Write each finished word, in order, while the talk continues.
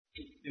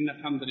إن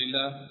الحمد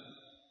لله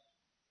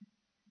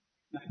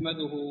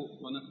نحمده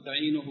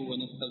ونستعينه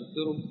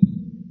ونستغفره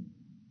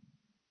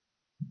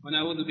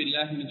ونعوذ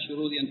بالله من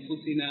شرور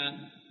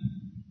أنفسنا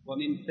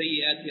ومن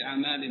سيئات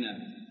أعمالنا.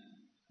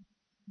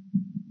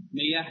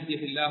 من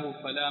يهده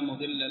الله فلا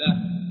مضل له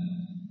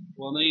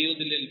ومن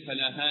يضلل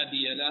فلا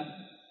هادي له،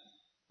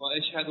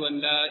 وأشهد أن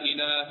لا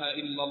إله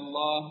إلا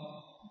الله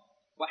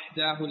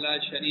وحده لا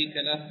شريك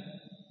له،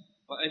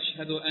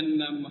 وأشهد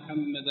أن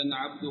محمدا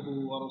عبده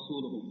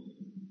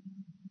ورسوله.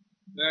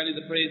 Verily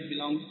the praise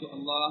belongs to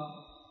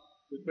Allah.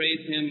 We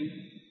praise Him,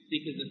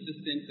 seek His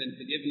assistance and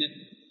forgiveness,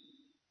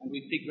 and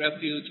we seek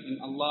refuge in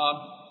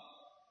Allah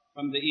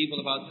from the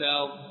evil of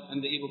ourselves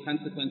and the evil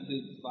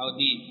consequences of our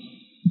deeds.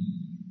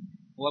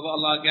 Whoever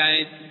Allah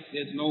guides,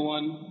 there is no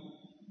one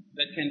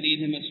that can lead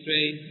him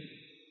astray,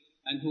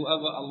 and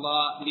whoever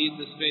Allah leads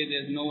astray,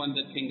 there is no one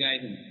that can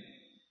guide him.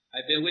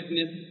 I bear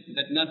witness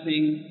that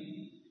nothing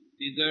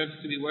deserves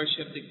to be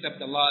worshipped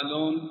except Allah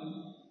alone,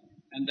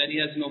 and that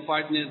He has no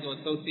partners or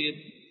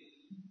associates.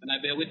 And I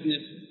bear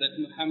witness that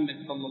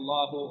Muhammad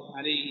sallallahu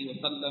alayhi wa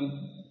sallam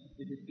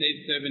is His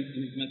slave servant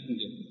and His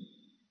messenger.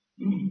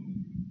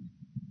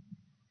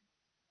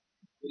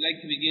 We'd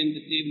like to begin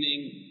this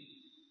evening,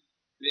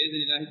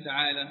 bi'idhnillahi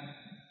ta'ala,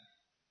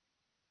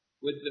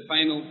 with the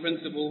final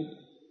principle,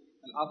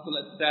 al-asl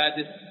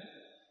al-sadis,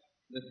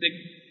 the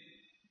sixth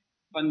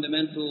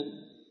fundamental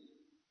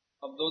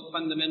of those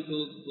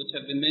fundamentals which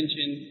have been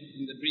mentioned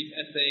in the brief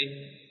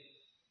essay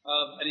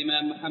of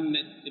Imam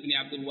Muhammad ibn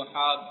Abdul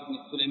Wahhab ibn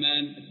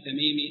Sulaiman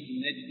al-Tamimi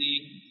al-Najdi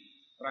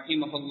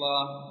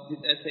rahimahullah,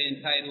 his essay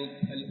entitled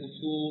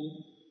Al-Usul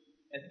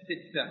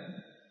al-Sitta,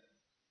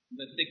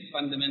 the six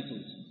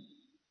fundamentals.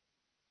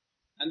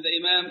 And the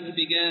Imam,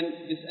 he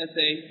began this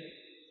essay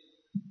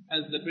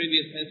as the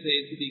previous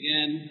essays he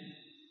began,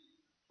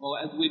 or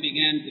as we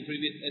began the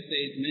previous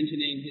essays,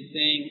 mentioning his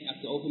saying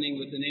after opening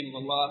with the name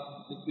of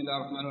Allah,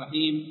 Bismillah ar-Rahman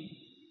ar-Rahim.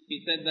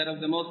 He said that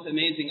of the most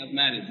amazing of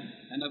matters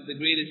and of the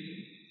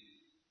greatest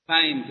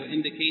signs or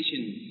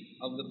indications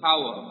of the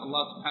power of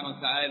Allah subhanahu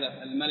wa ta'ala,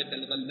 al-Malik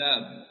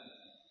al-Ghallab,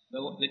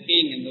 the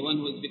king and the one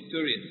who is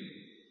victorious,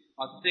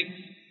 are six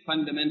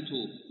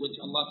fundamentals which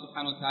Allah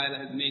subhanahu wa ta'ala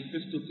has made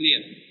crystal clear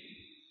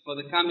for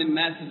the common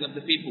masses of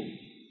the people,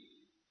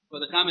 for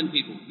the common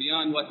people,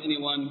 beyond what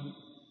anyone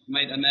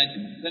might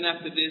imagine. Then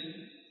after this,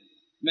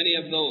 many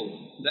of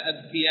those, the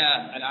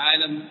Adkiya,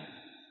 al-Alam,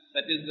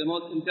 that is the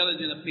most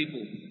intelligent of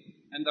people,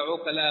 and the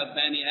Uqala of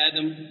Bani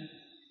Adam,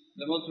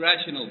 the most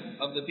rational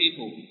of the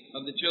people,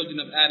 of the children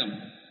of Adam,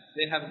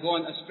 they have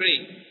gone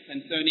astray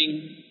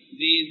concerning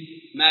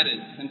these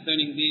matters,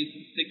 concerning these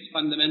six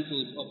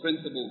fundamentals or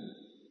principles.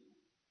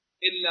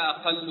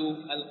 إِلَّا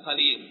قَلُّ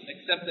الْقَلِيلِ,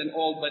 except an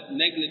all but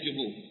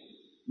negligible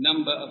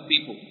number of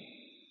people.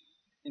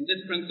 In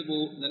this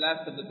principle, the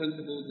last of the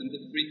principles in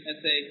this brief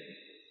essay,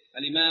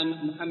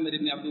 Al-Imam Muhammad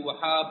ibn Abdul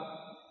Wahhab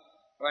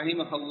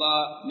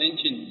rahimahullah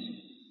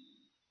mentions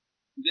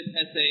this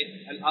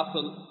essay,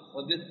 Al-Asl,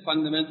 or this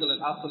fundamental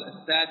Al-Asl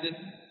al-Sadis.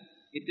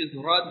 It is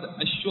Rad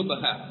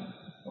al-Shubha,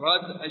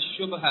 Rad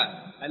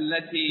al-Shubha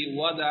allati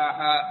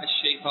wada'aha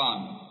al-Shaytan,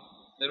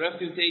 the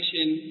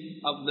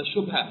refutation of the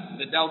Shubha,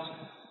 the doubt,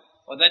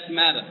 or that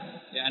matter,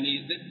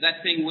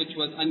 that thing which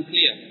was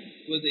unclear,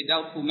 was a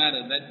doubtful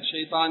matter that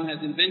Shaytan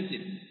has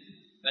invented,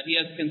 that he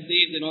has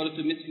conceived in order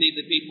to mislead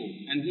the people.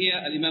 And here,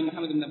 Al-Imam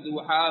Muhammad ibn Abdul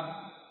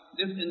Wahhab,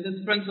 in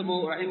this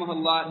principle,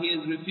 rahimahullah, he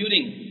is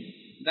refuting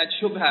that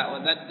shubha, or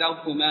that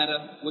doubtful matter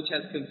which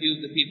has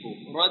confused the people.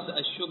 Rad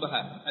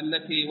al-shubha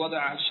allati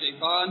wada'a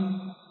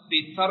al-shaytan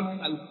fi tark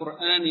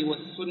al-Qur'an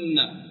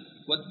wal-sunnah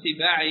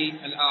wattiba'i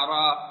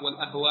al-ara'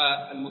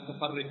 wal-ahwa'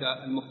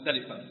 al-mutafarrika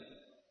al-mukhtalifa.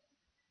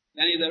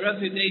 The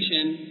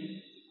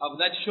refutation of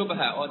that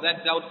shubha, or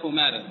that doubtful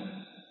matter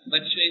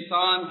that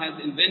Shaytan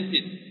has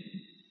invented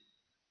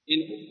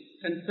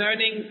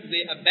concerning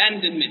the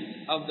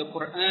abandonment of the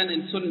Qur'an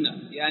and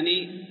Sunnah,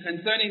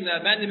 concerning the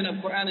abandonment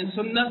of Qur'an and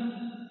Sunnah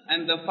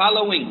and the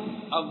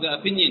following of the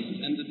opinions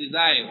and the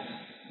desires,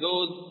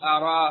 those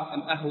ara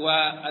and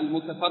ahwa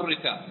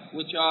al-mutafarrika,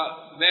 which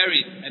are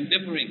varied and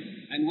differing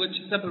and which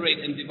separate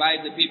and divide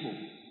the people.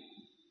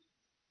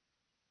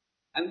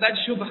 And that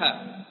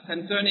shubha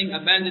concerning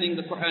abandoning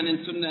the Qur'an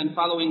and Sunnah and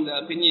following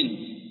the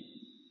opinions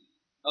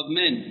of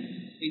men,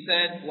 he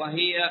said,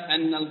 وَهِيَ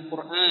أَنَّ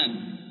الْقُرْآنَ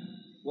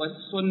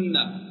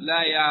وَالسُّنَّةَ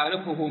لَا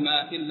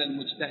يَعْرِفُهُمَا إِلَّا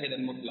الْمُجْتَهِدَ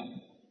الْمُطْلَقِ.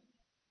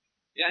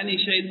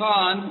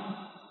 Shaytan,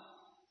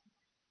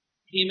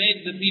 he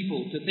made the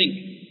people to think.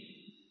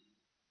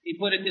 He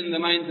put it in the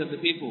minds of the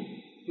people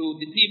to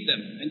deceive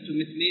them and to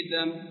mislead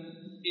them.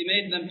 He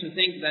made them to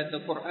think that the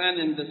Qur'an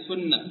and the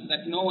Sunnah,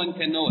 that no one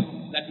can know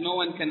it, that no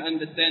one can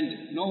understand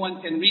it, no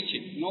one can reach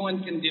it, no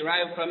one can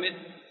derive from it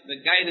the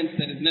guidance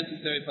that is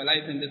necessary for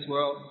life in this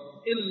world,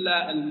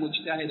 إِلَّا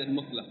الْمُجْتَهِدَ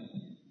الْمُطْلَقِ,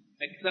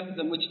 except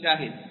the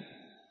mujtahid,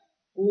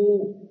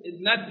 who is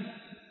not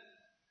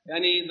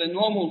the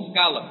normal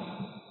scholar,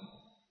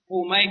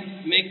 who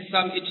might make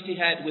some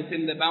ijtihad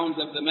within the bounds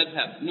of the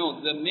madhab.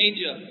 No, the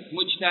major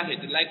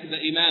mujtahid, like the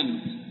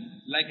imams,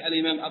 like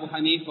Al-Imam Abu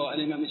Hanifa,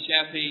 Al-Imam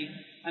Shafi'i,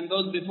 and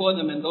those before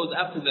them and those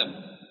after them,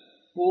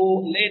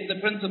 who laid the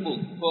principles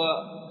for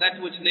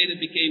that which later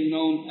became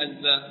known as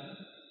the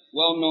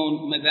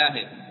well-known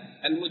madahib.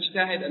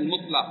 Al-Mujtahid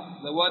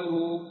al-Mutlaq, the one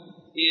who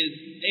is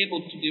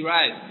able to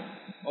derive,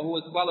 or who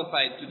is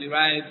qualified to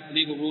derive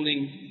legal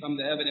rulings from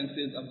the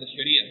evidences of the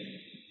Sharia,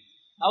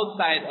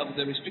 outside of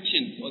the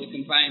restrictions or the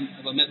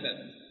confines of a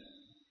method.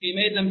 He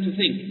made them to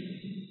think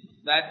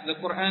that the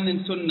Quran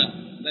and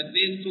Sunnah, that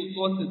these two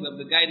sources of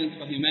the guidance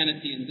for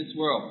humanity in this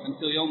world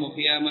until Yawm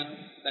al-Qiyamah,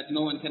 that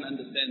no one can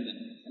understand them,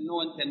 and no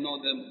one can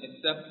know them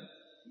except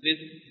this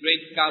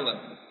great scholar,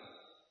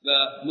 the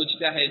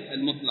Mujtahid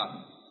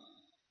al-Mutlaq.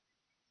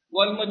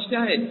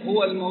 والمجتهد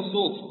هو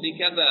الموصوف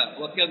بكذا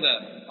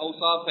وكذا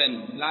أوصافا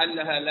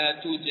لعلها لا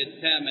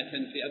توجد تامة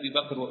في أبي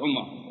بكر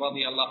وعمر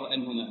رضي الله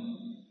عنهما.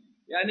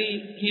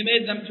 Yani, he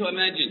made them to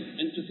imagine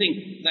and to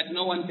think that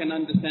no one can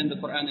understand the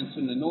Quran and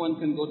Sunnah. No one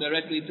can go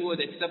directly to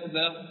it except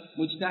the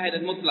Mujtahid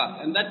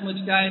al-Mutlaq. And that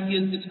Mujtahid, he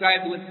is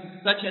described with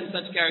such and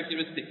such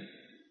characteristics.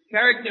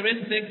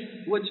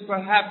 Characteristics which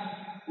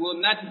perhaps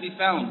will not be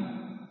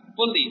found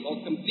fully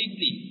or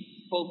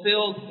completely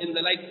fulfilled in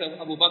the likes of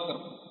Abu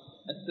Bakr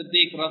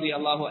as-Siddiq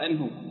radiallahu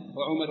anhu,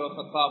 or Umar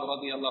al-Khattab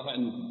radiallahu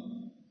anhu,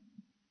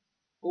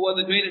 who were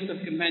the greatest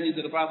of companions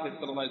of the Prophet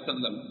sallallahu alaihi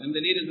wasallam and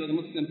the leaders of the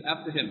Muslims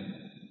after him.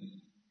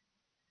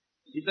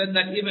 He said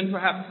that even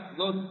perhaps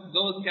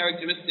those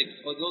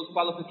characteristics or those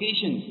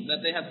qualifications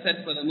that they have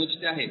set for the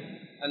Mujtahid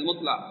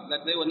al-Mutlaq,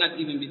 that they will not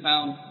even be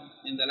found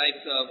in the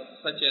likes of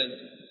such as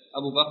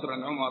Abu Bakr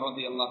and Umar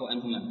radiallahu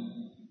anhuma.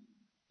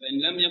 فإن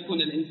لم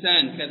يكن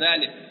الإنسان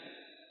كذلك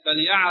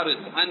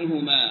فليعرض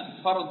عنهما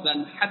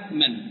فرضا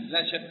حتما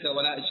لا شك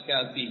ولا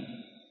إشكال فيه.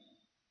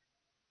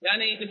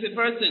 Yani, if a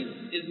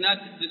person is not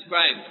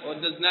described or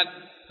does not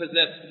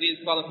possess these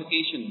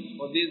qualifications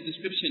or these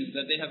descriptions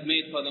that they have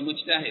made for the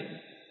Mujtahid,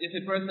 if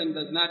a person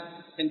does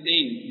not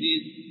contain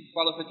these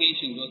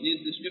qualifications or these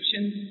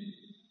descriptions,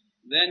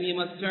 then he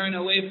must turn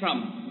away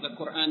from the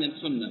Quran and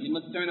Sunnah. He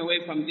must turn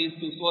away from these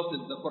two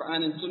sources, the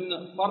Quran and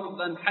Sunnah,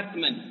 fardan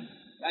hatman.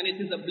 And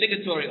it is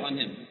obligatory on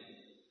him.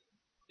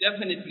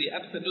 Definitely,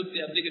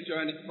 absolutely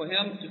obligatory for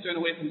him to turn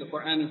away from the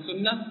Quran and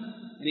Sunnah,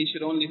 and he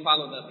should only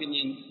follow the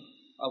opinions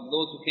of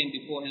those who came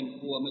before him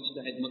who were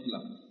Mujtahid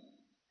Mutlaq.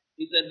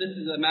 He said this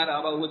is a matter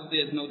about which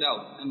there is no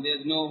doubt, and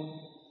there is no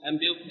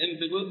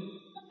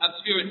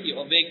obscurity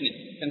or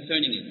vagueness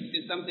concerning it.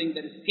 It is something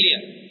that is clear.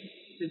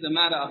 It is a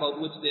matter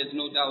about which there is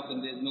no doubt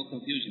and there is no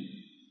confusion.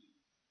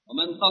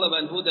 ومن طلب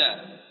الهدى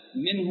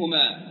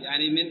منهما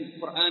يعني من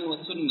القرآن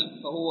والسنة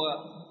فهو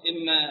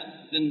إما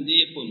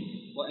زنديق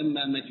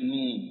وإما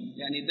مجنون.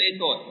 يعني they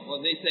thought,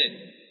 or they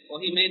said, or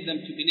he made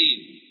them to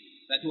believe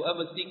that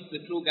whoever seeks the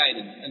true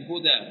guidance and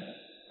huda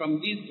from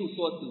these two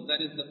sources,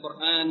 that is the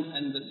Quran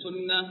and the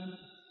Sunnah,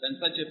 then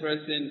such a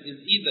person is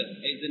either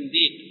a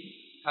zindiq,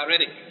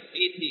 heretic,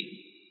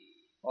 atheist,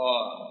 or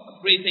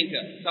a free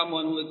thinker,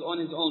 someone who is on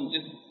his own,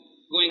 just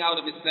going out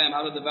of Islam,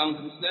 out of the bounds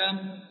of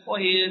Islam, or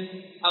he is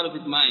out of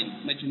his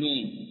mind,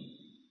 majnoon.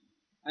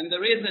 And the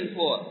reason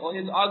for, or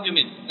his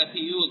argument that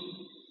he used,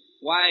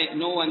 why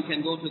no one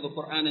can go to the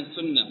Quran and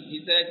Sunnah,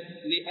 he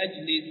said,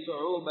 لِأَجْلِ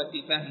صُعُوبَةِ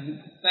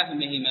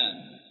فَهْمِهِمَا,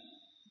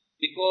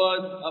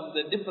 because of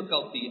the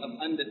difficulty of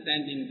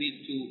understanding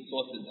these two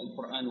sources,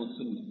 Al-Quran and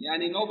Sunnah.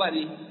 Yani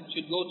nobody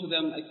should go to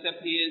them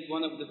except he is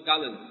one of the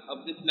scholars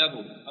of this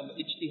level, of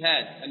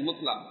ijtihad,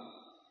 al-mutlaq.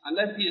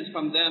 Unless he is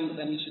from them,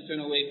 then he should turn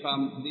away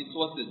from these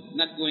sources,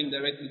 not going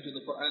directly to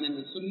the Quran and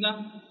the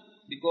Sunnah,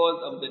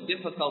 because of the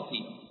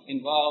difficulty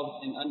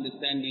involved in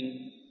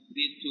understanding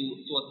these two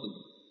sources.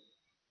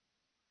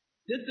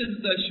 This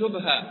is the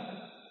shubha,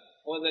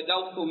 or the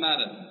doubtful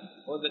matter,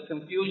 or the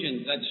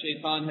confusion that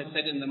shaitan has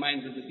set in the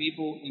minds of the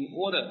people in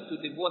order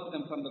to divorce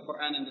them from the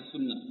Quran and the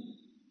Sunnah,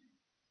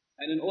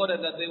 and in order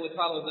that they would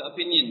follow the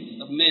opinions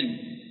of men,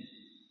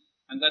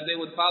 and that they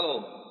would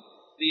follow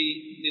the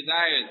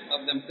desires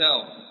of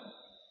themselves.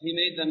 He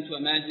made them to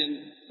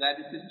imagine that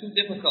it is too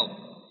difficult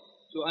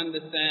to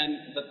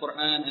understand the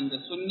Quran and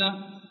the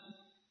Sunnah,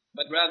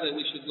 but rather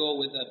we should go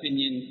with the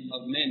opinions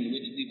of men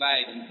which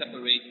divide and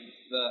separate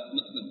the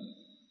Muslims.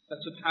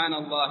 فَسُبْحَانَ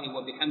اللَّهِ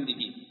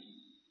وَبِحَمْدِهِ.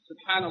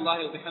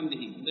 Subhanallah wa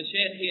bihamdihi. The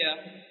Shaykh here,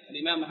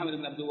 Imam Muhammad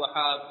ibn Abdul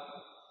Wahhab,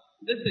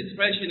 this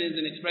expression is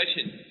an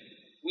expression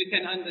we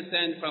can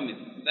understand from it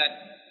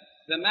that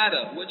the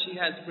matter which he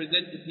has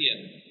presented here,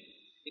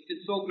 it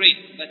is so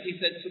great that he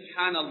said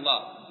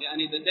Subhanallah,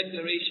 yani the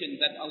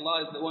declaration that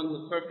Allah is the one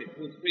who is perfect,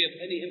 who is free of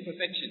any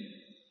imperfection,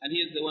 and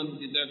he is the one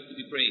who deserves to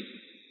be praised.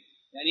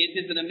 And it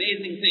is an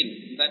amazing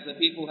thing that the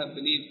people have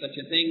believed such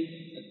a thing,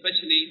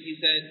 especially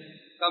he said,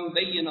 كَمْ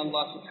بَيِّنَ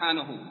اللَّهُ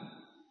سُبْحَانَهُ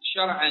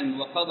شرعا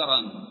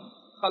وقدرا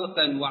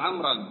خلقا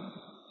وعمرا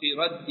في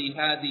رد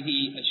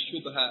هذه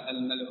الشبهة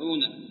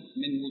الملعونة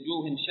من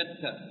وجوه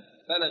شتى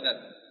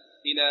بلغت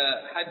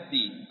إلى حد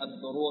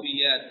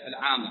الضروريات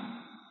العامة.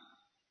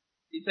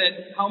 He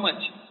said, how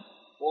much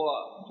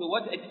or to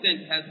what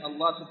extent has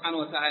Allah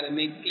subhanahu wa ta'ala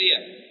made clear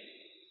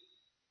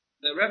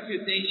the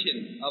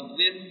refutation of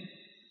this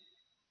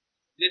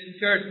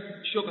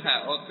cursed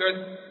shubha or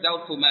cursed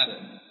doubtful matter,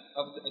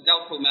 of a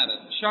doubtful matter,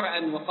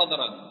 shar'an wa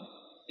qadran,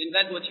 in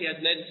that which he has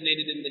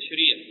legislated in the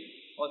Sharia,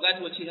 or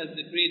that which he has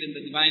decreed in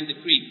the divine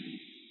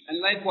decree. And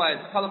likewise,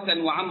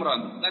 khalqan wa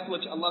amran, that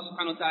which Allah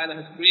subhanahu wa ta'ala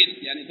has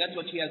created, yani that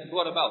which he has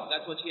brought about,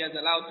 that which he has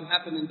allowed to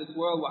happen in this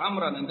world, wa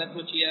amran, and that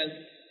which he has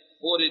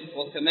ordered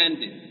or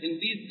commanded. In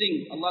these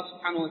things, Allah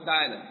subhanahu wa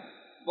ta'ala,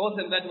 both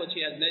in that which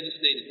he has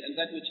legislated and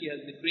that which he has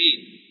decreed,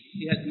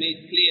 he has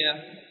made clear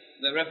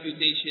the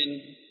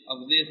refutation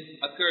of this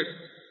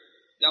accursed,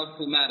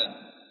 doubtful matter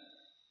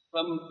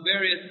from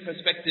various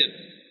perspectives,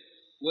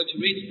 which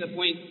reach the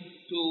point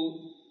to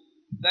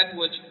that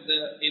which the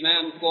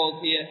Imam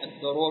called here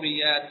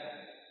al-daruriyat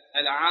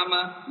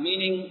al-ama,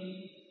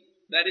 meaning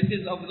that it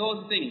is of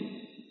those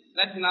things,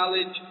 that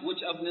knowledge which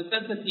of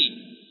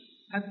necessity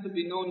has to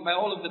be known by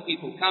all of the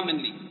people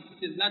commonly.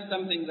 It is not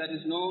something that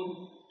is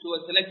known to a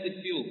selected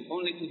few,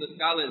 only to the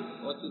scholars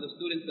or to the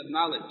students of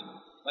knowledge,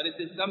 but it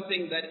is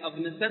something that of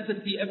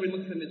necessity every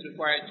Muslim is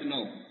required to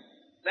know.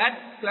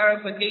 That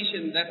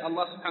clarification that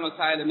Allah subhanahu wa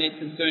ta'ala made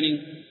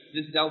concerning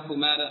this doubtful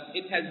matter,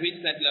 it has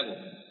reached that level,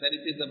 that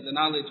it is of the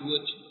knowledge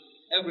which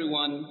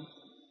everyone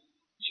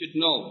should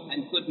know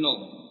and could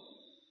know.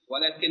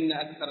 وَلَكِنَّ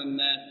أَكْثَرَ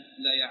النَّاسِ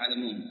لَا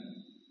يَعْلَمُونَ.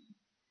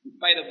 In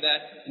spite of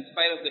that, in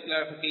spite of the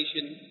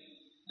clarification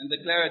and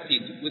the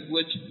clarity with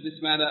which this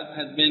matter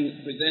has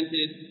been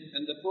presented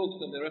and the proofs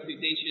of the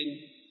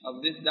refutation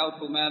of this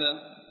doubtful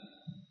matter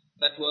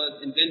that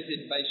was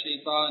invented by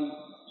shaitan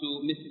to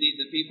mislead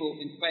the people,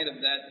 in spite of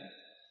that,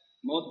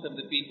 most of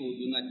the people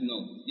do not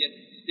know. Yet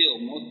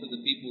still, most of the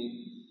people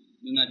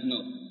do not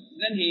know.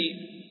 Then he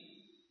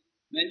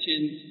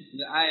mentioned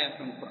the ayah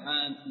from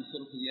Quran in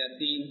Surah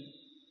Al-Yasin,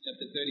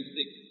 chapter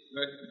 36,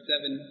 verses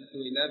 7 to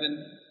 11.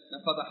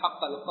 لَقَدْ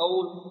حَقَّ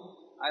الْقَوْلُ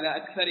عَلَى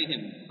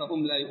أَكْثَرِهِمْ فَهُمْ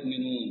لَا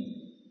يُؤْمِنُونَ.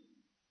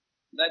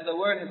 That the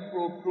word has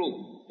proved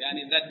true,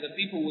 yani that the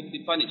people would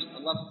be punished.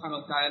 Allah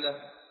subhanahu wa ta'ala,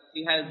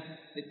 it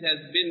has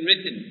been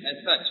written as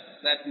such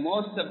that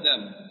most of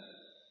them,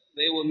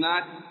 they will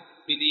not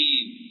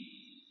believe.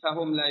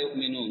 فَهُمْ لَا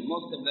يُؤْمِنُونَ.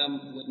 Most of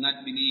them would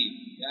not believe.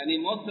 Yani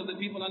most of the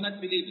people are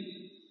not believers.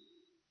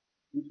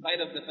 In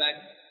spite of the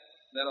fact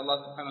that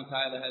Allah subhanahu wa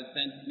ta'ala has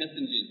sent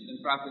messengers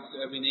and prophets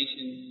to every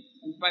nation,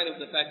 in spite of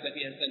the fact that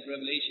He has sent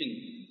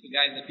revelation to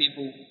guide the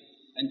people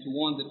and to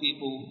warn the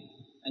people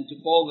and to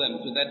call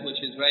them to that which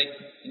is right,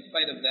 in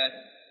spite of that,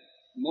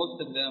 most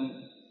of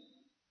them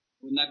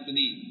will not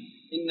believe.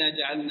 إِنَّا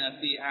جَعَلْنَا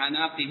فِي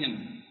أَعْنَاقِهِمْ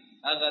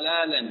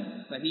أَغْلَالًا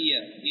فَهِيَ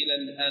إِلَى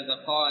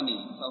الْأَذْقَانِ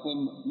فَهُمْ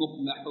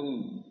مُقْمَحُونَ.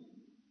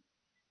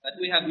 That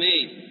we have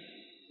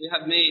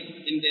made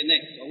in their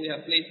necks, or we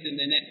have placed in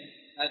their necks,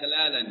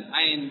 أَغْلَالًا,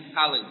 iron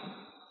collars.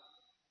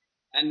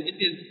 And it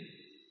is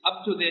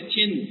up to their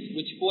chins,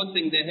 which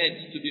forcing their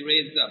heads to be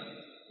raised up.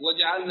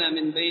 وَجَعَلْنَا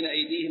مِنْ بَيْنَ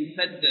أَيْدِيهِمْ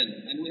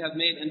سَدًّا, and we have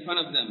made in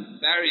front of them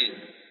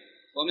barriers.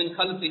 وَمِنْ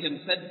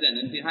خَلْفِهِمْ سَدًّا,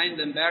 and behind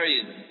them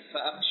barriers.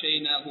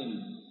 فَأَخْشَيْنَاهُمْ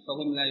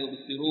فَهُمْ لَا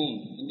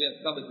يُبْصِرُونَ, and we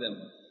have covered them,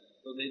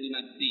 so they do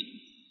not see.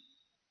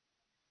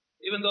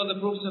 Even though the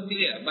proofs are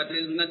clear, but they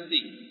do not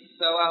see.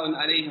 سَوَاءٌ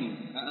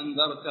عَلَيْهِمْ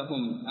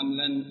أَأَنذَرْتَهُمْ أَمْ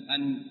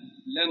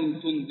لَمْ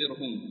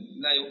تُنذِرْهُمْ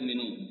لَا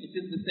يُؤْمِنُونَ. It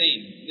is the same.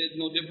 There is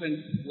no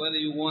difference whether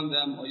you warn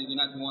them or you do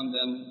not warn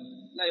them.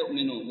 لَا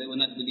يُؤْمِنُونَ, they will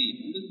not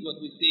believe. And this is what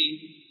we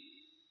see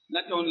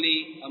not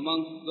only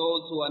amongst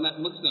those who are not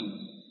Muslims,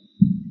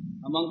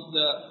 amongst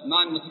the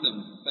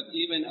non-Muslims, but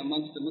even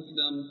amongst the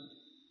Muslims.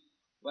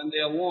 When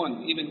they are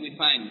warned, even we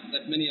find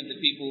that many of the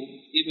people,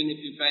 even if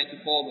you try to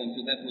call them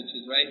to that which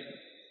is right,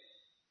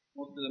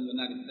 most of them will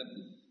not accept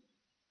it.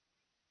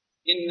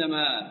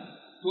 إِنَّمَا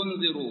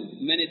تُنذِرُ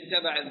مَنِ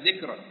اتَّبَعَ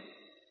الذِّكْرَ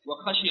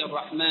وَخَشِيَ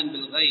الرَّحْمَنِ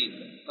بِالْغَيْبِ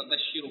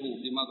فَبَشِّرْهُ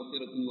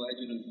بِمَغْفِرَةٍ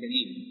وَأَجْرٍ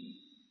كَرِيمٍ.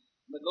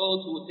 But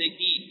those who will take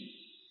heed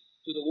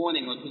to the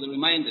warning or to the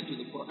reminder, to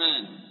the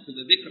Quran, to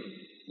the dhikr,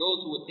 those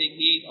who will take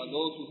heed are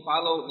those who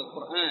follow the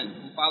Quran,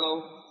 who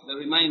follow the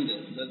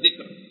reminder, the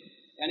dhikr.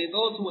 And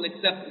those who will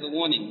accept the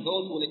warning,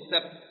 those who will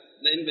accept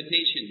the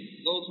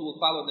invitation, those who will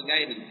follow the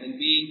guidance and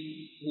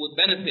who will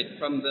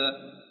benefit from the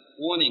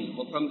warning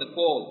or from the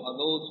call are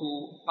those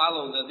who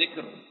follow the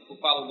dhikr, who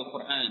follow the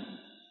Quran,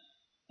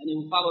 and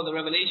who follow the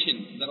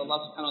revelation that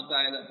Allah subhanahu wa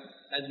ta'ala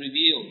has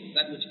revealed,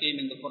 that which came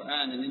in the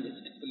Quran and in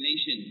its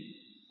explanation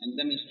and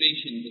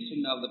demonstration, the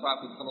sunnah of the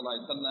Prophet sallallahu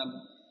alaihi wasallam,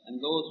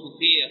 and those who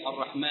fear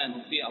Ar-Rahman,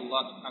 who fear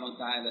Allah subhanahu wa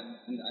ta'ala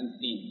in the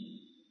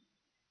unseen.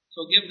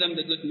 So give them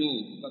the good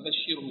news,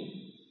 فَبَشِّرْهُ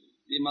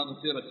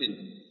بِمَغْفِرَةٍ,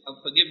 of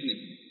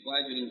forgiveness,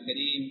 وَأَجْرٍ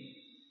كَرِيمٍ,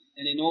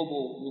 and a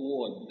noble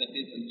reward, that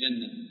is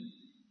Al-Jannah.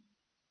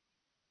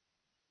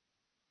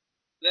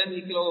 Then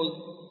he closed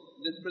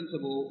this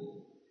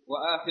principle,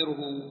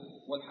 وَآخِرُهُ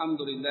وَالْحَمْدُ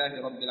لِلَّهِ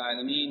رَبِّ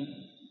الْعَالَمِينَ.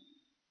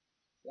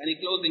 And he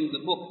closing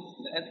the book,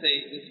 the essay,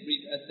 this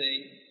brief essay,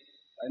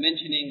 by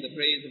mentioning the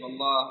praise of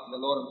Allah, the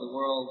Lord of the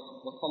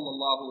world, وَصَلَّى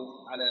اللَّهُ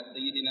عَلَى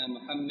سَيِّدِنَا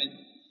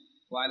مُحَمَّدٍ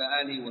وعلى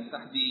آله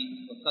وصحبه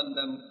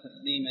وسلم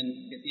تسليما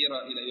كثيرا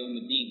إلى يوم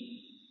الدين.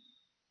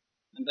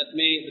 And that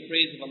may the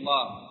praise of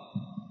Allah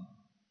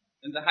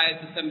and the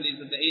highest assemblies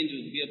of the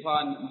angels be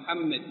upon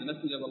Muhammad, the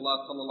Messenger of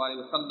Allah sallallahu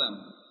alaihi wasallam,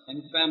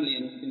 and his family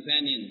and his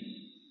companions,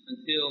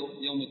 until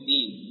Yawm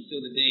al-Din,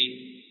 until the day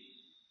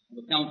of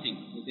accounting,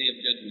 the day of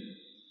judgment.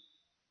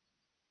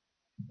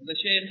 The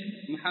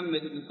Shaykh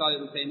Muhammad ibn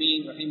Salih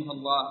al-Uthaymeen,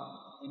 rahimahullah,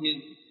 in his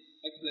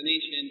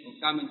explanation or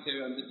commentary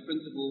on this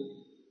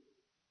principle,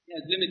 he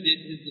has limited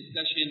his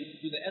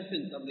discussion to the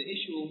essence of the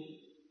issue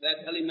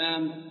that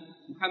Al-Imam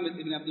Muhammad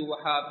ibn Abdul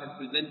Wahhab has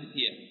presented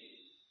here.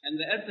 And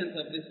the essence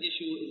of this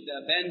issue is the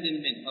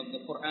abandonment of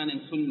the Quran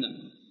and Sunnah,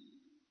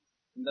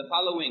 and the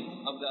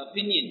following of the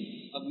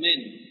opinions of men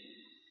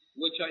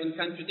which are in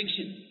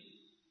contradiction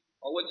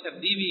or which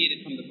have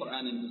deviated from the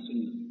Quran and the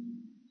Sunnah.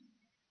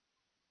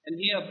 And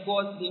here, of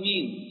course, he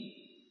means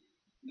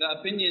the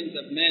opinions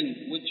of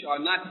men which are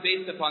not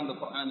based upon the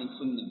Quran and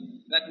Sunnah,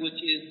 that which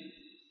is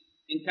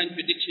in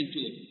contradiction to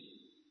it.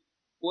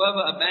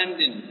 Whoever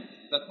abandons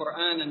the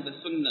Quran and the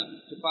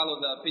Sunnah to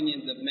follow the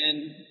opinions of men,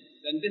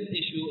 then this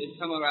issue is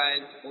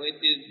summarized, or it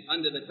is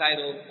under the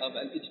title of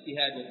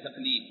al-ijtihad wa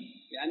taqleed.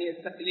 Yani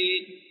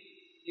al-taqleed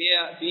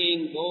here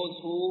being those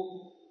who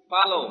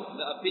follow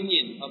the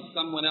opinion of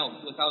someone else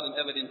without an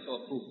evidence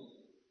or proof.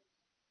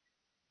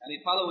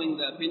 Yani following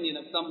the opinion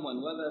of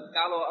someone, whether a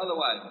scholar or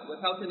otherwise,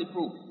 without any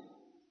proof.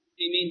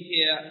 He means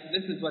here,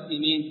 this is what he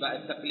means by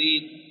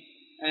al-taqleed.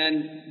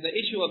 And the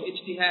issue of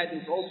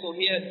ijtihad is also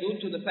here due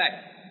to the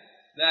fact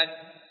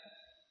that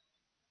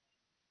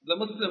the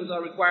Muslims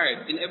are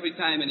required in every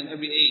time and in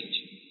every age,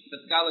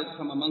 the scholars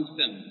from amongst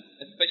them,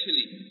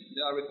 especially,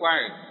 they are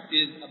required. It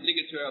is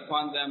obligatory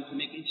upon them to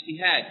make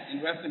ijtihad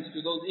in reference to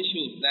those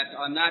issues that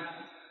are not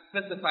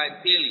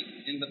specified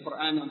clearly in the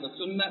Quran and the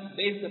Sunnah,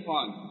 based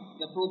upon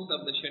the proofs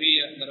of the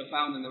Sharia that are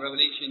found in the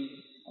revelation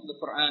of the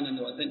Quran and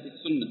the authentic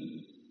Sunnah.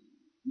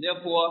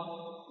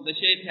 Therefore, the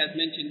Shaykh has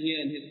mentioned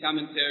here in his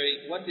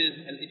commentary what is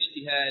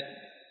al-ijtihad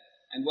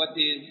and what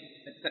is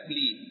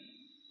al-taqleed.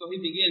 So he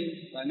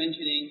begins by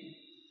mentioning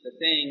the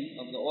saying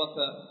of the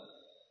author,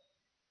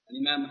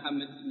 Imam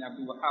Muhammad ibn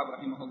Abdul Wahhab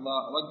rahimahullah,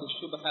 رد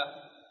الشبهة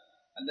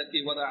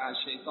التي وضع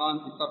الشيطان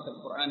في صرف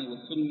القرآن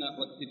والسنة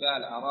واتباع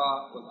الآراء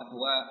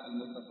والأهواء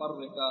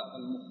المتفرقة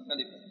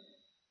المختلفة.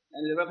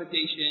 And the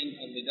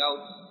refutation of the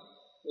doubts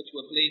which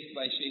were placed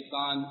by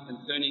Shaitan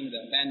concerning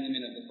the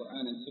abandonment of the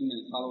Quran and Sunnah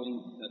and following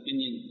the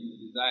opinions and the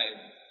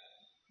desires,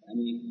 and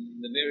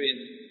the various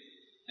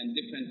and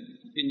different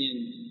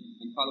opinions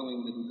and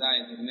following the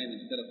desires of men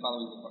instead of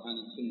following the Quran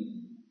and Sunnah.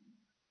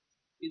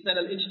 He said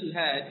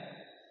al-ijtihad,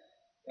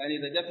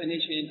 the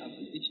definition of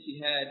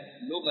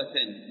al-ijtihad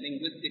lughatan,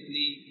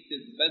 linguistically, it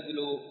is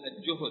badlu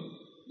al-juhud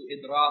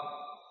li-idrak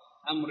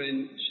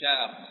amrin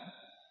shaq.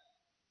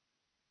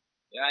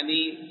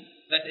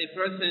 That a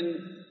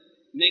person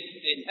makes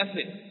an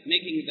effort,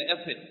 making the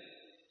effort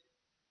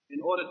in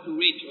order to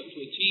reach or to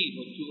achieve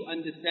or to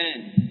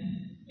understand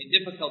a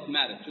difficult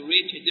matter, to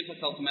reach a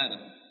difficult matter.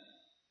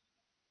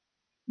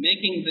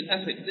 Making the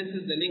effort, this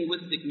is the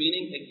linguistic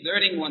meaning,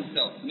 exerting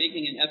oneself,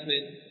 making an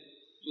effort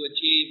to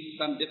achieve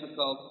some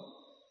difficult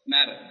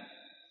matter.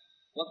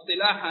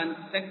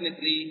 وَاصْطِلَاحًا,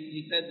 technically,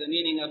 he said the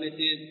meaning of it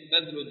is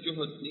بَذْلُ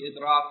الجُّهُدْ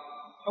لِإِدْرَاكِ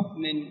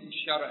حُكْمٍ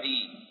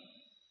شَرْعِي.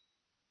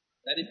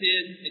 That it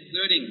is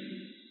exerting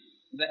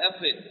the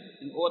effort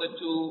in order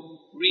to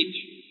reach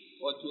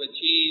or to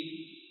achieve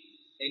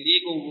a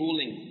legal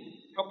ruling,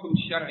 حُكْم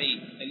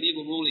شَرْعِي, a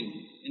legal ruling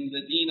in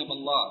the deen of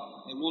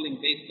Allah, a ruling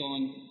based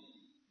on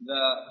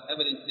the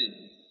evidences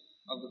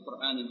of the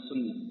Quran and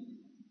Sunnah.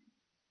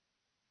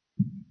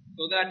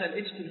 So that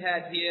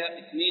al-ijtihad here,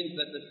 it means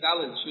that the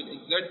scholars should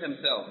exert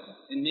themselves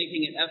in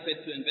making an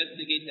effort to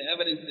investigate the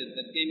evidences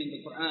that came in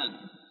the Quran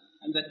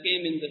and that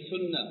came in the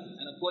Sunnah,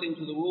 and according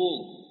to the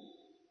rules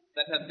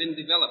that have been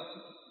developed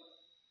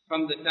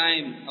from the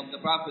time of the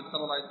Prophet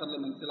ﷺ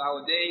until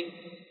our day,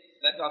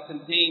 that are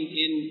contained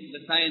in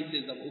the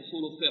sciences of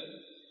usul al-fiqh,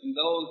 in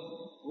those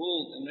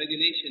rules and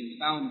regulations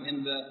found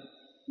in the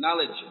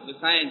knowledge, the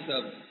science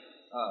of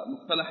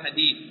mustalah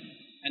hadith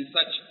and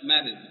such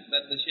matters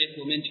that the Shaykh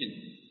will mention.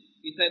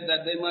 He said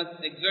that they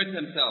must exert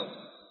themselves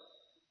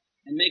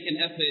and make an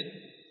effort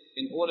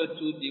in order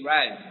to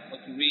derive or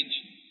to reach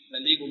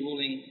the legal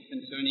ruling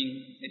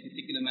concerning a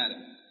particular matter.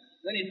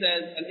 Then he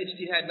says,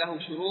 al-ijtihad lahu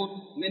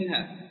shurut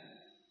minha,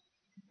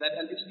 that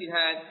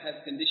al-ijtihad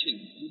has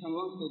conditions. And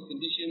amongst those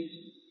conditions,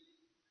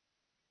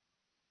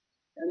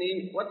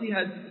 what he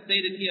has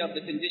stated here of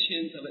the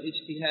conditions of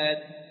al-ijtihad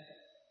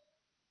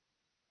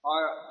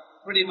are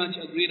pretty much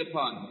agreed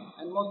upon.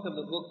 And most of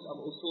the books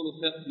of usul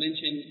al-fiqh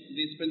mention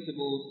these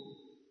principles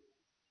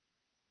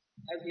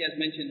as he has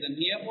mentioned them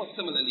here, or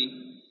similarly,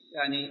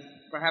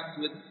 perhaps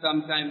with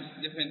sometimes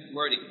different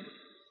wording.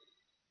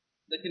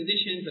 The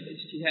conditions of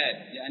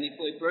ijtihad,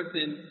 for a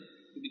person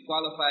to be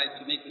qualified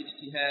to make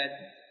ijtihad,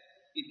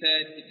 he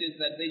said it is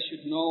that they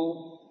should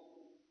know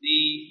the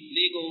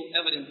legal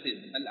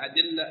evidences,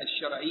 al-adilla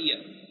al-shar'iyya.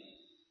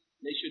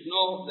 They should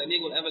know the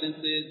legal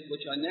evidences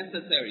which are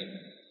necessary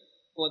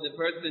for the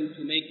person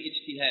to make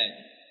ijtihad.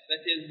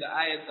 That is the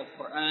ayat of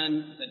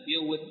Quran that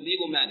deal with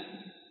legal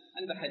matters,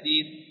 and the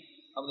hadith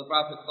of the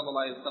Prophet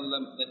ﷺ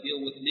that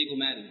deal with legal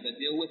matters, that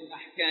deal with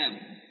ahkam.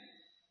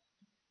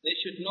 They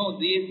should know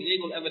these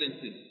legal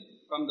evidences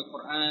from the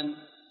Quran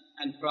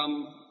and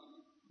from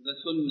the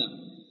Sunnah.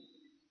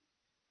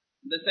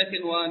 The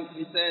second one,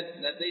 he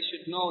said that they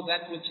should know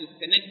that which is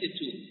connected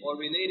to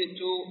or related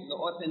to the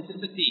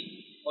authenticity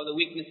or the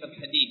weakness of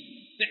hadith.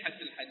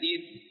 Sihhat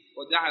al-hadith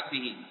wa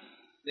da'afihi.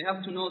 They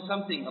have to know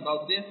something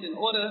about this in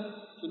order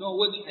to know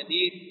which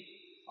hadith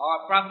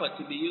are proper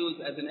to be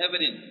used as an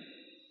evidence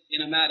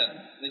in a matter.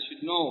 They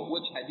should know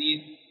which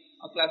hadith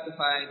are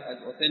classified as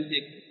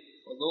authentic,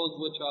 or those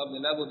which are of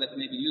the level that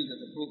may be used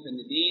as a proof in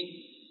the deen,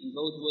 and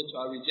those which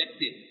are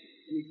rejected.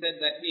 And he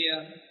said that here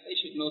they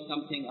should know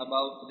something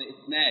about the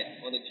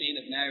isnad, or the chain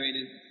of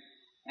narrators,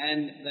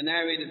 and the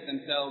narrators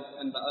themselves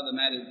and the other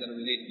matters that are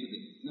related to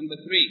this. Number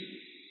 3,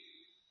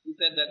 he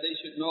said that they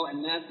should know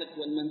an-nasikh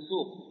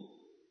wal-mansukh.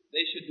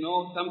 They should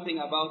know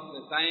something about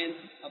the science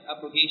of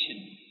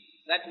abrogation,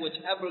 that which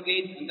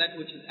abrogates and that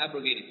which is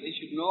abrogated. They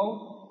should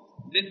know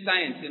this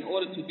science in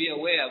order to be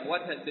aware of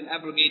what has been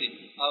abrogated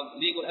of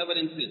legal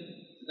evidences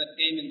that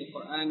came in the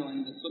Quran or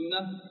in the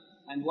Sunnah,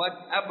 and what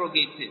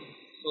abrogates it,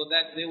 so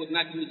that they would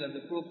not use as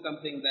a proof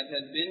something that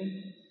has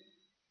been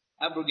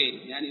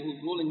abrogated, yani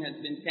whose ruling has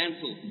been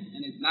cancelled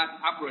and is not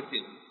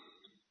operative.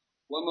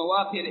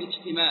 وَمَوَاقِعِ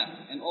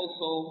الْإِجْتِمَاعِ, and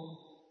also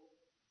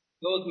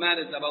those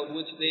matters about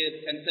which there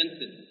is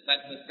consensus,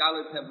 that the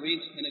scholars have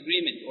reached an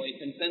agreement or a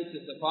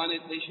consensus upon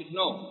it, they should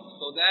know,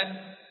 so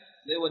that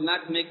they would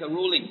not make a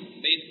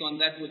ruling based on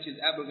that which is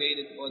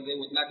abrogated, or they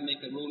would not make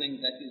a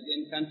ruling that is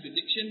in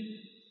contradiction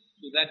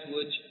to that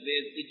which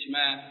there is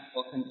ijma'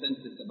 or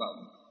consensus about.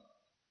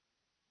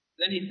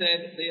 Then he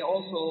said they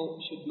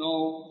also should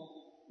know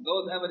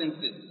those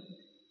evidences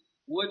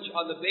which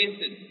are the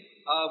basis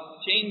of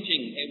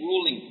changing a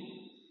ruling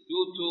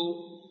due to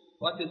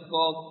what is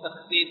called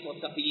takhsis or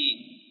taqyid.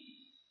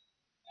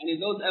 And in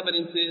those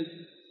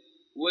evidences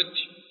which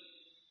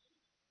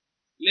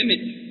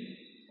limit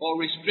or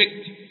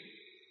restrict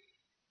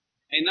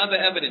another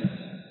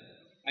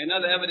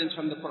evidence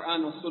from the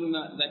Quran or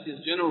Sunnah that is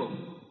general,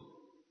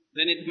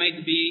 then it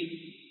might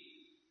be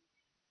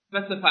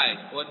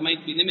specified or it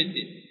might be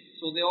limited.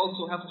 So they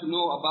also have to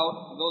know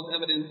about those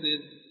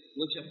evidences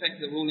which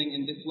affect the ruling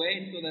in this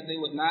way, so that they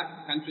would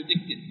not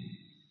contradict it.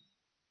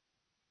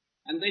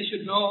 And they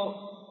should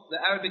know the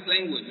Arabic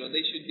language, or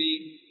they should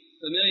be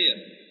familiar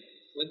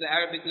with the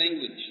Arabic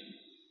language,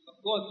 of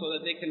course, so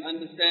that they can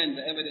understand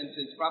the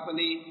evidences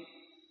properly,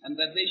 and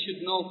that they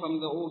should know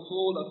from the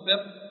usul of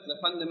fiqh, the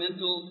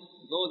fundamentals,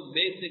 those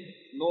basic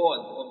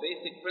laws or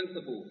basic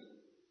principles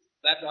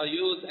that are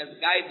used as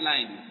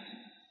guidelines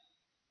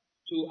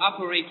to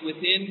operate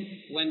within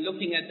when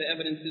looking at the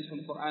evidences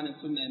from Quran and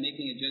Sunnah and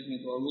making a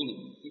judgment or a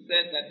ruling. He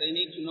said that they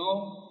need to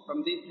know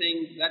from these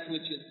things that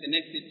which is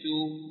connected to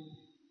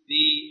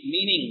the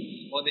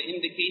meanings or the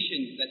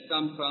indications that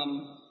come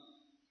from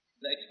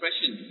the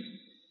expressions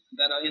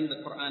that are in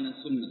the Quran and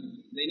Sunnah.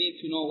 They need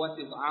to know what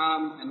is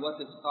am and what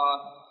is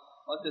khas,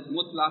 what is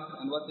mutlaq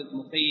and what is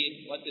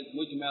muqayyid, what is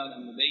mujmal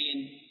and mubayyin,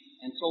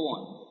 and so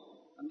on.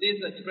 And these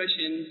are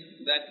expressions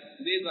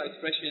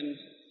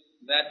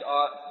that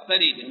are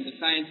studied in the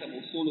science of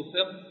usul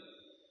fiqh,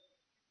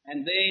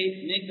 and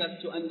they make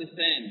us to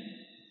understand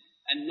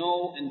and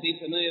know and be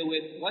familiar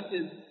with what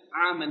is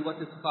am and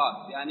what is khas.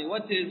 Yani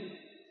what is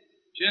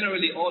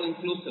generally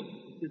all-inclusive.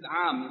 It is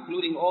am,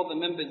 including all the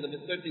members of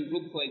a certain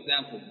group, for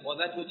example, or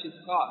that which is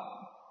khas,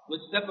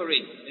 which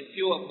separates a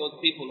few of those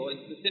people, or a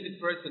specific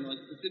person, or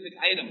a specific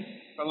item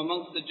from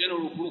amongst the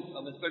general group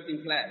of a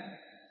certain class.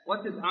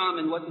 What is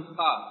am and what is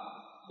khas?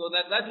 So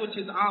that which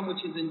is am,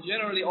 which is in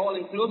generally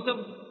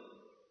all-inclusive,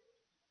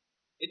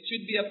 it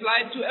should be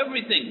applied to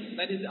everything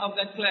that is of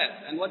that class.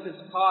 And what is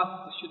khas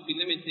should be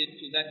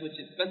limited to that which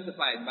is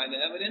specified by the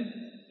evidence,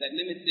 that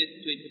limits it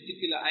to a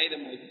particular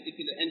item or a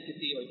particular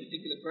entity or a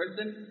particular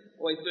person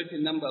or a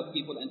certain number of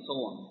people and so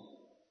on.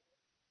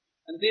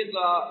 And these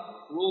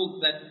are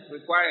rules that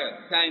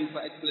require time for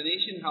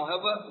explanation.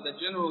 However, the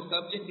general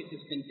subject, it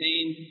is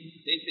contained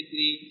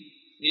basically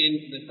in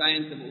the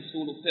science of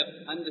usul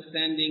fiqh,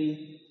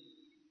 understanding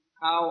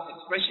how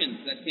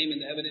expressions that came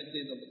in the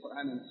evidences of the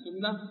Quran and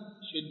Sunnah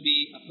should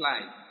be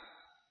applied.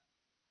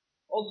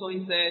 Also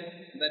he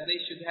said that they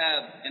should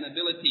have an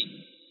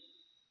ability,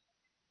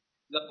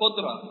 the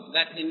qudra,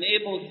 that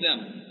enables them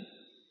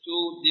to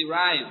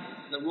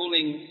derive the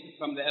rulings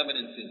from the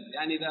evidences.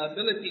 Yani the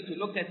ability to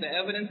look at the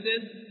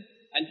evidences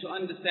and to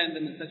understand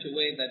them in such a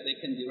way that they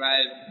can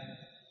derive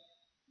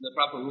the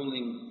proper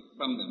rulings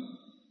from them.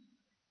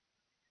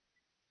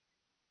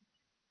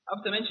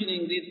 After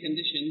mentioning these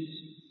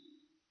conditions,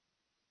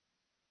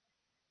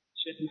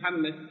 Shaykh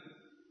Muhammad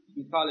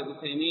bin Salih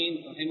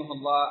al-Uthaymeen,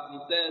 rahimahullah, he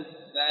says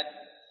that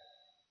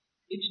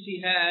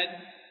ijtihad,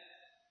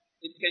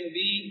 it can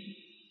be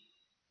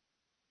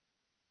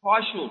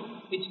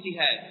partial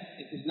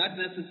ijtihad. It is not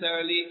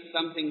necessarily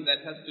something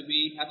that has to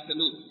be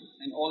absolute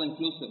and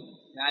all-inclusive.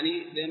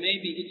 Yani, there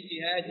may be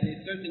ijtihad in a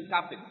certain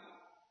topic,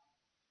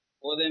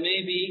 or there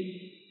may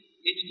be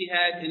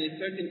ijtihad in a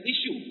certain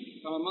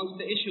issue from amongst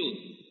the issues,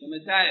 the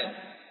masail.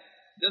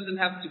 It doesn't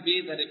have to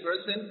be that a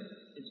person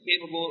is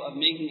capable of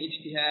making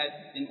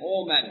ijtihad in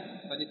all matters,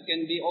 but it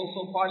can be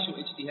also partial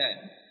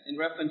ijtihad in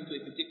reference to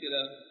a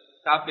particular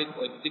topic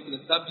or a particular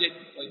subject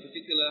or a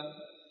particular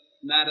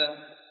matter,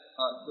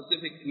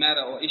 specific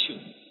matter or issue.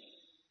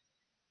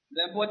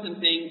 The important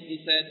thing,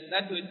 he said,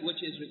 that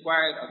which is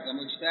required of the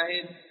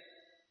mujtahid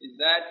is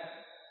that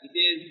it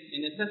is a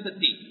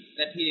necessity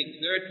that he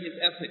exert his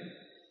effort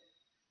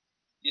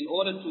in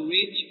order to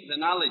reach the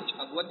knowledge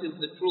of what is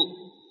the truth,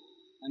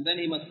 and then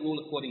he must rule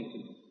according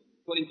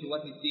to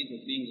what he sees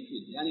as being the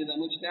truth. Yani the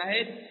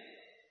mujtahid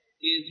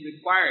is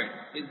required,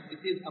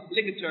 it is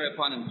obligatory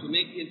upon him to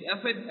make his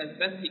effort as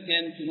best he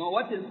can to know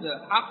what is the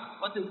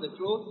haqq, what is the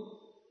truth,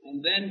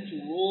 and then to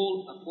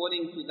rule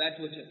according to that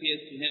which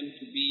appears to him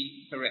to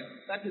be correct.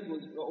 That is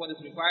what is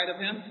required of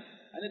him,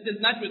 and it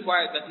is not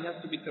required that he has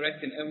to be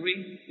correct in every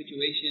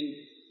situation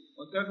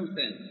or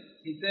circumstance.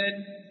 He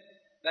said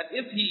that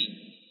if he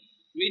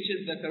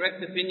reaches the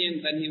correct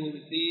opinion, then he will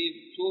receive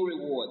 2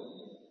 rewards.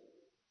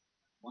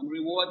 One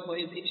reward for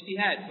his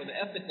ijtihad, for the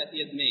effort that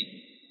he has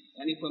made.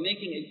 And for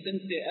making a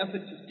sincere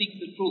effort to seek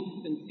the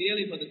truth,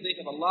 sincerely for the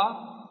sake of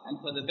Allah and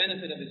for the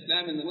benefit of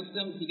Islam and the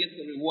Muslims, he gets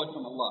a reward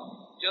from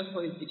Allah, just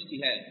for his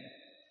ijtihad.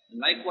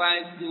 And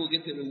likewise, he will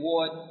get a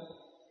reward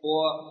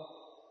for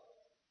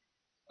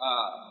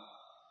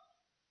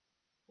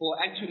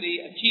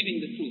actually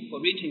achieving the truth,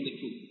 for reaching the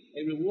truth.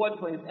 A reward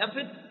for his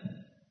effort,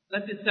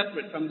 that is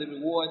separate from the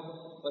reward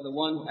for the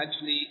one who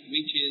actually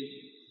reaches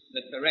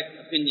the correct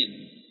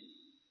opinion.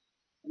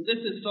 And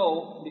this is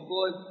so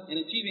because in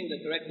achieving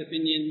the correct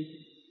opinion,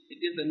 it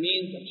is a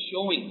means of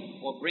showing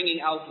or bringing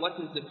out what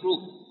is the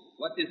truth,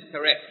 what is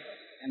correct,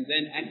 and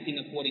then acting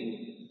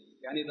accordingly.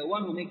 Yani the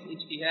one who makes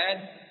ijtihad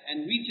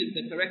and reaches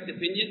the correct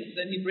opinion,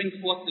 then he brings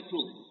forth the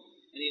truth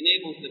and he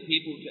enables the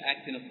people to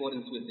act in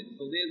accordance with it.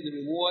 So there's the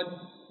reward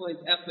for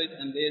his effort,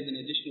 and there's an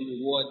additional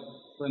reward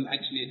for him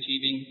actually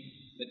achieving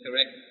the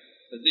correct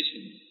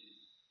position.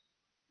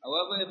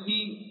 However, if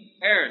he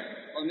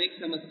errs or makes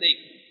a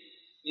mistake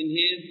in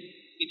his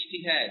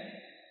ijtihad,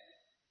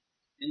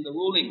 in the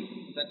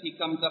ruling that he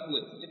comes up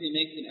with, if he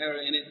makes an error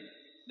in it,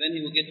 then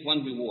he will get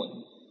 1 reward.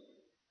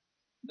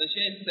 The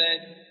Shaykh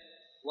said,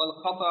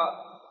 وَالْخَطَأ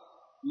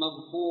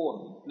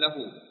مَغْفُورٌ لَهُ.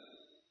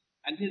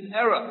 And his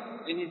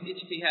error in his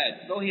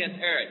ijtihad, though he has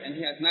erred and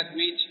he has not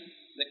reached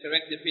the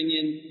correct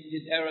opinion,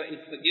 his error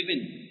is forgiven.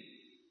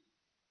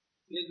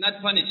 He is not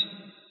punished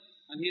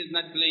and he is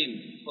not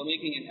blamed for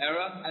making an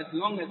error, as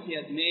long as he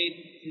has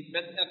made his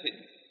best effort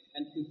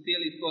and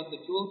sincerely sought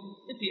the truth.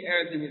 If he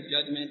errs in his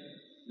judgment,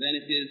 then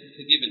it is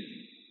forgiven.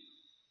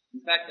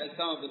 In fact, as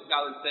some of the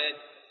scholars said,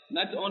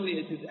 not only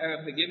is his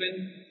error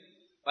forgiven,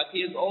 but he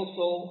is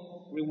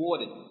also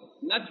rewarded.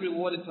 Not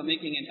rewarded for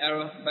making an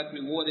error, but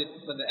rewarded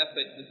for the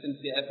effort, the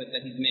sincere effort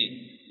that he's made.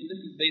 And this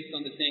is based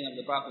on the saying of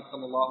the Prophet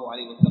sallallahu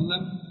alaihi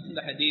wasallam in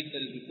the hadith that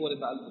is reported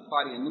by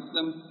Al-Bukhari and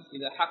Muslim,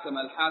 إِذَا حَكَمَ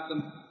الْحَاكِمُ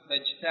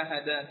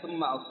فَاجْتَهَدَ ثُمَّ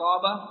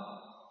أَصَابَ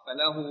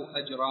فَلَهُ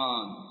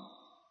أَجْرَانِ.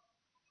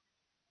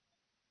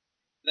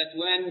 That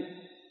when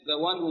the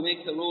one who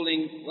makes a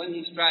ruling, when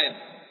he strives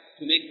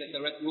to make the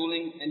correct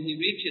ruling and he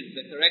reaches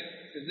the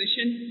correct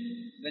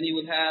position, then he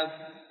will have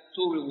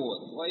 2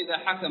 rewards.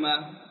 وَإِذَا حَكَمَ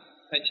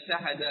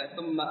فَاجْتَهَدَ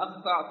ثُمَّ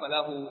أَخْطَعَ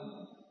فَلَهُ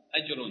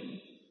أَجْرٌ.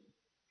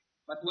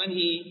 But when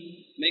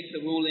he makes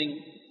a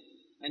ruling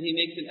and he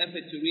makes an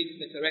effort to reach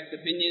the correct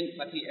opinion,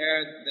 but he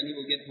errs, then he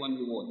will get 1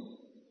 reward.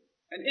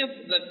 And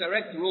if the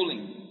correct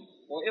ruling,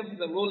 or if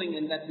the ruling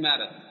in that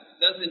matter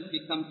doesn't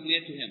become clear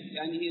to him,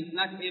 and he is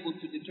not able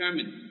to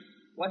determine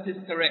what is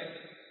correct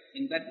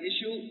in that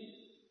issue,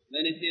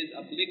 then it is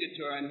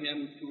obligatory on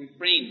him to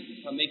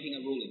refrain from making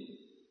a ruling.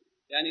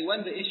 And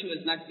when the issue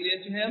is not clear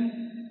to him,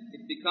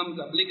 it becomes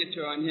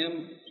obligatory on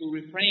him to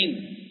refrain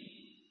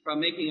from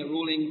making a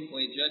ruling or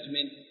a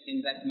judgment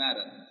in that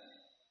matter.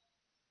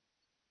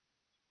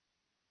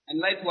 And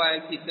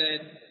likewise, he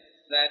said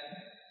that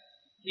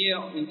here,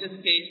 in this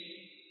case,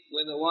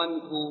 where the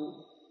one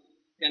who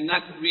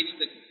cannot reach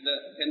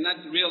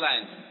cannot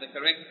realize the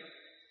correct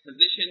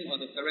position or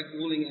the correct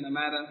ruling in a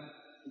matter,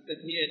 he said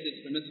here it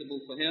is permissible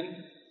for him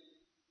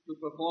to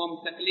perform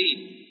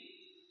taqleed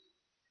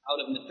out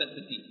of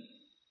necessity.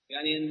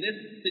 And in this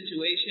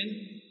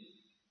situation,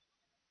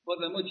 for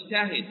the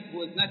mujtahid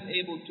who is not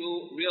able to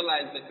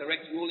realize the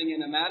correct ruling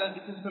in a matter,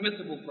 it is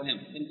permissible for him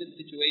in this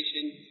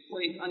situation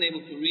where he is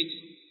unable to reach,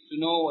 to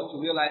know or to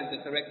realize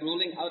the correct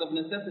ruling out of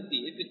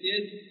necessity. If it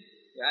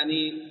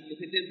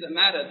is a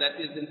matter that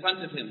is in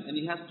front of him and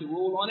he has to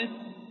rule on it,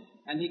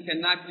 and he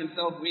cannot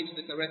himself reach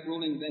the correct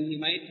ruling, then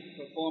he might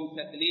perform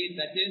taqleed,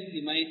 that is,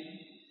 he might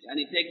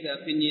take the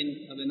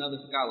opinion of another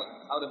scholar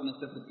out of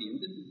necessity. And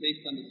this is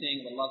based on the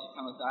saying of Allah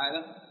subhanahu wa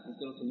ta'ala in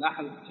Surah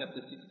Al-Nahl,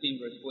 chapter 16,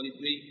 verse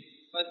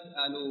 43,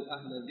 فَاسْأَلُوا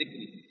أَهْلَ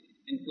الذِّكْرِ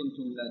إِن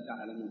كُنْتُمْ لَا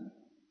تَعْلَمُونَ.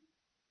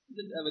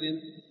 This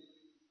evidence,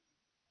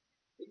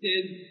 it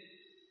is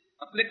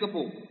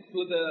applicable to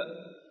the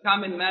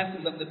common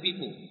masses of the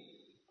people,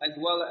 as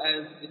well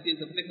as it is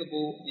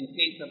applicable in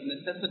case of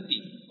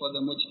necessity for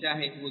the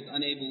mujtahid who is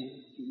unable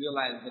to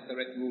realize the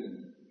correct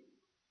ruling.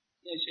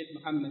 Here Shaykh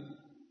Muhammad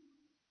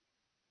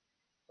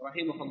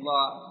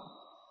rahimahullah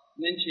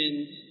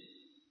mentioned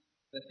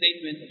the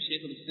statement of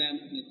Shaykh al-Islam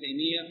Ibn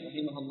Taymiyyah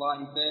rahimahullah.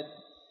 He said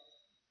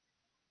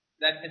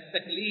that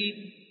as-taqleed,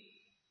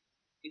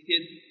 it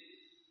is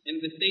in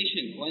the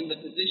station or in the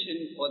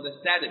position or the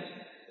status,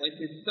 or it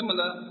is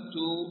similar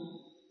to,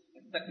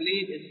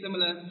 as-taqleed is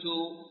similar to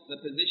the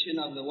position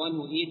of the one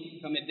who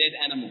eats from a dead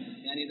animal,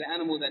 yani the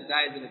animal that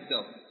dies of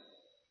itself.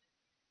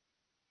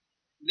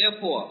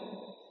 Therefore,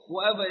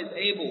 whoever is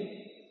able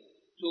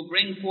to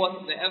bring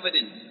forth the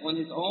evidence on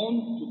his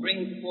own, to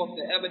bring forth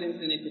the evidence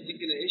in a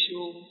particular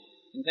issue,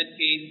 in that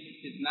case,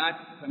 it is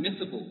not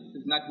permissible,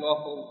 it is not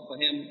lawful for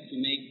him to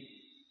make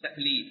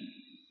taqleed.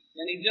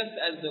 And just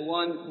as the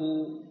one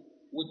who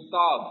would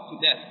starve to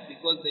death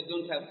because they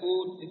don't have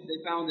food if they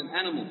found an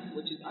animal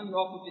which is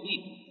unlawful to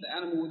eat, the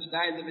animal which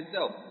dies of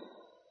itself.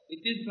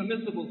 It is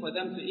permissible for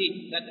them to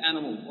eat that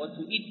animal or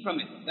to eat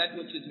from it, that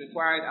which is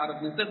required out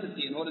of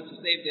necessity in order to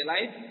save their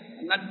life,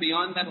 and not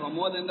beyond that or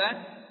more than that,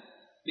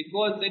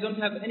 because they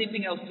don't have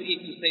anything else to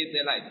eat to save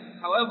their life.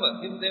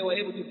 However, if they were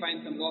able to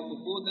find some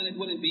lawful food, then it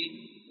wouldn't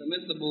be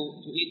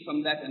permissible to eat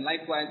from that. And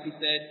likewise, he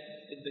said,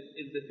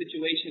 is the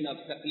situation of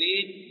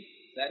taqleed,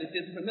 that it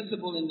is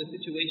permissible in the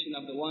situation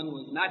of the one who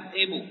is not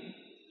able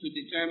to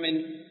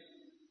determine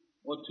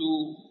or to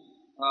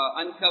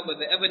uncover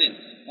the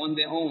evidence on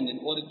their own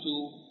in order to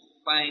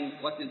find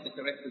what is the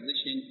correct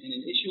position in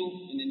an issue,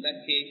 and in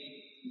that case,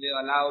 they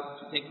are allowed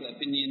to take the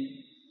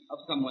opinion of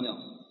someone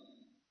else.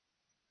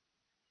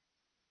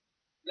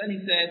 Then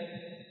he said,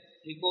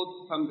 he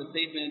quotes from the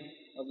statement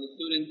of the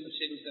student of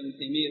Shaykh Ibn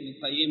Taymiyyah ibn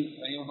Qayyim,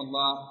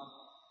 rahimahullah,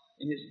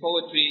 in his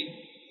poetry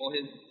or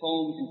his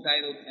poem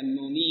entitled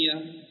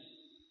An-Nuniyya,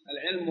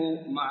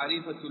 Al-ilmu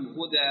ma'rifatul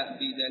huda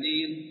bi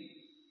dalil,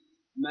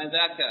 ma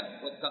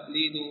dhaka wa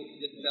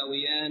taqlidu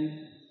yastawiyan.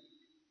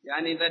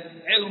 Yani that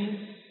ilm,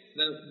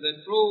 the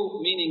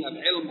true meaning of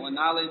ilm or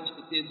knowledge,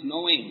 it is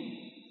knowing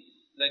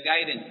the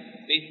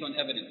guidance based on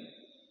evidence.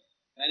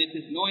 And it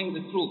is knowing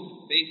the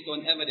truth based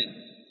on evidence.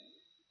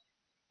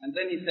 And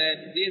then he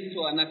said, these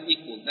two are not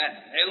equal.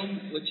 That's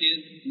ilm, which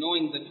is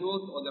knowing the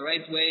truth or the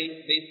right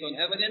way based on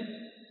evidence,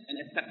 and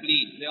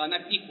taqleed. They are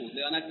not equal,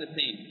 they are not the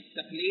same.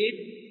 Taqleed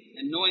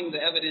and knowing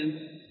the evidence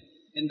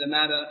in the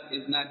matter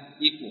is not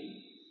equal.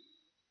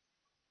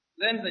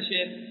 Then the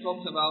Shaykh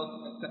talks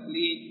about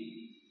taqleed,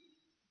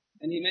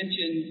 and he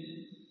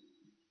mentions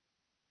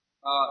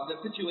the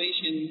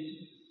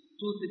situations,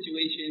 two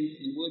situations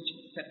in which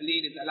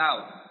taqleed is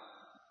allowed.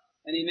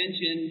 And he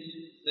mentions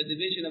the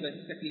division of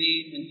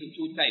taqleed into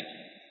two types.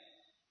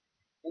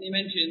 And he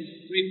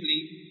mentions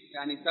briefly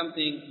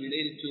something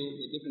related to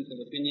the difference of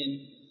opinion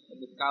of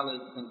the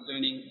scholars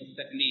concerning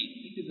taqleed.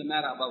 This is a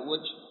matter about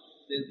which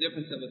there is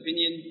difference of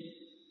opinion.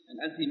 And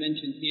as he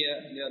mentioned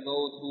here, there are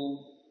those who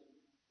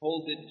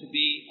hold it to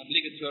be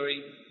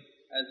obligatory.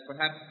 As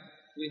perhaps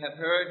we have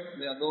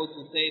heard, there are those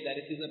who say that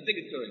it is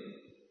obligatory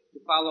to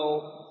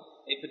follow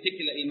a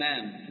particular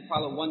imam, to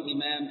follow one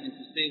imam and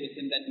to stay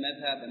within that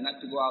madhab and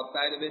not to go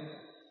outside of it.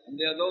 And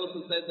there are those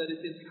who say that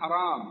it is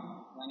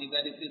haram,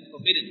 that it is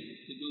forbidden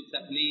to do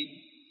taqleed.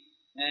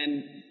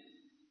 And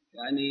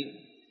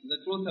the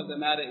truth of the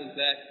matter is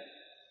that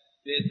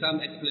there is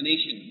some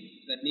explanation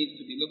that needs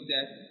to be looked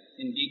at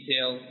in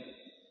detail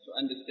to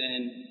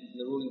understand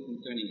the ruling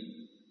concerning it.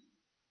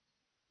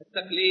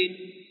 Taqleed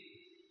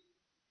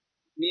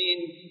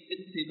means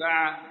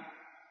ittiba'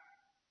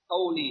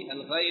 qawli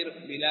al-ghayr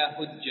bila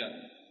hujja.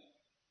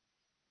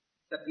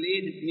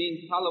 Taqleed, it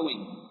means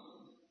following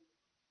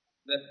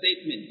the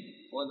statement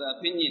or the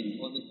opinion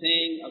or the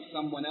saying of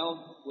someone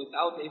else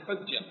without a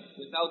hujja,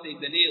 without a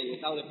dalil,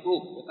 without a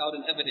proof, without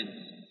an evidence.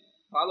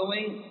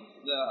 Following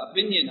the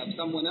opinion of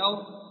someone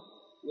else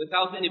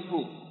without any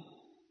proof,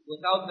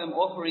 without them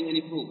offering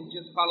any proof,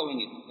 just following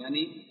it,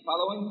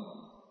 following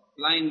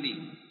blindly.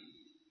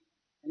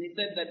 And he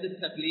said that this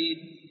taqleed,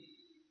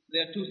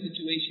 there are two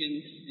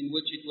situations in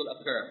which it will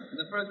occur.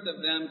 The first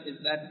of them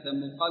is that the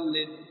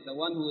muqallid, the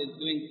one who is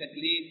doing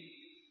taqleed,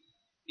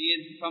 he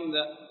is from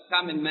the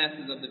common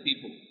masses of the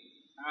people,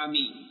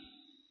 ami.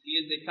 He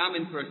is a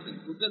common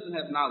person who doesn't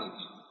have knowledge.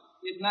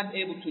 He is not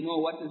able to know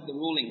what is the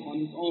ruling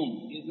on his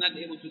own. He is not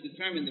able to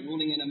determine the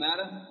ruling in a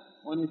matter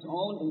on his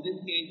own. In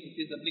this case, it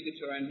is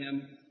obligatory on him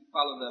to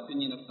follow the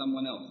opinion of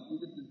someone else. And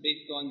this is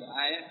based on the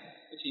ayah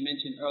which he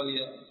mentioned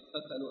earlier,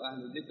 فَاسْأَلُوا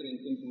أَهْلَ الذِّكْرِ إِن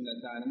كُنتُمْ لَا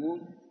تَعْلَمُونَ.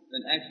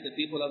 Then ask the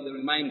people of the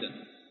reminder.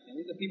 And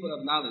these are people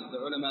of knowledge, the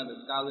ulama,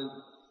 the scholars,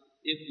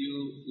 if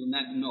you do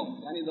not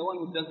know. The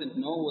one who doesn't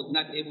know, was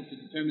not able to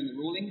determine the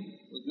ruling,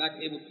 was not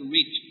able to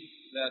reach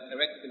the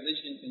correct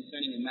position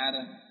concerning a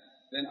matter,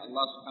 then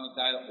Allah subhanahu wa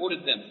ta'ala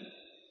ordered them.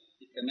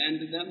 He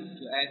commanded them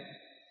to ask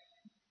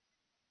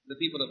the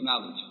people of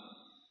knowledge.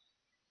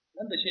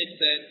 Then the Shaykh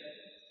said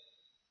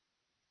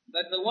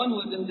that the one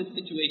who is in this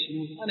situation,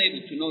 who is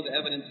unable to know the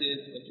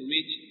evidences or to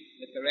reach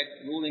the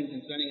correct ruling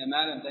concerning a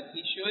matter, that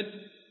he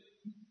should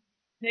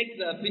take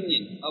the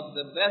opinion of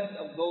the best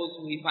of those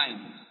who he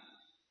finds.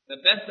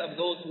 The best of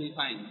those who he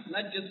finds.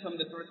 Not just from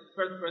the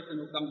first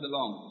person who comes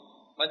along,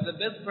 but the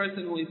best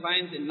person who he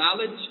finds in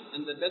knowledge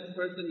and the best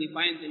person he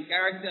finds in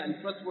character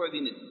and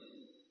trustworthiness.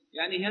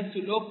 He has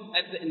to look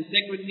at the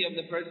integrity of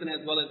the person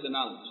as well as the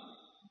knowledge.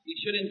 He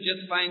shouldn't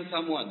just find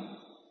someone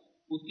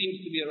who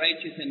seems to be a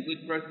righteous and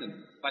good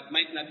person but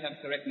might not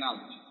have correct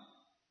knowledge.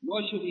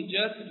 Nor should he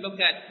just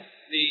look at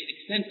the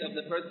extent of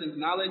the person's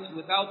knowledge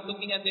without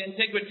looking at the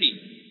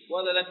integrity,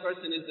 whether that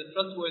person is a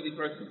trustworthy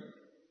person.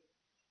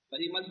 But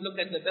he must look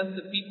at the best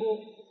of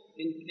people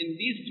in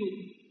these two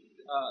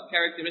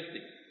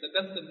characteristics, the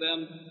best of them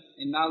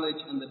in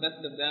knowledge and the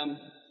best of them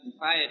in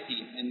piety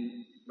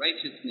and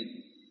righteousness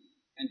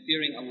and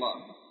fearing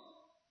Allah.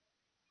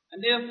 And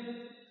if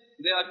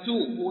there are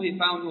two who he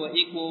found who are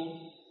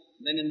equal,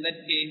 then in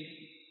that case,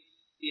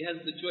 he has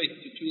the choice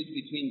to choose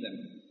between them.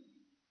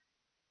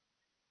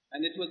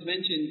 And it was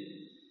mentioned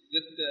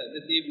just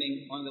this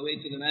evening on the way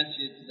to the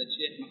masjid that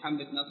Shaykh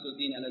Muhammad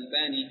Nasruddin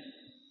Al-Albani,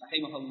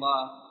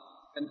 rahimahullah,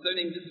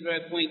 concerning this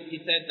very point,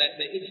 he said that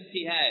the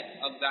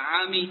ijtihad of the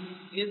Ami,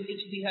 his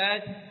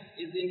ijtihad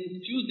is in his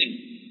choosing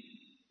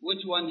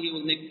which one he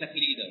will make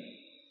taqleed of.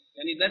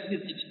 And that's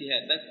his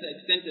ijtihad, that's the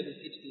extent of his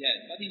ijtihad.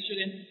 But he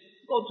shouldn't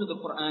go to the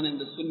Quran and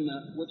the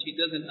Sunnah, which he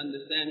doesn't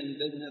understand and he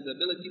doesn't have the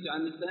ability to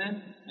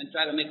understand, and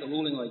try to make a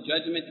ruling or a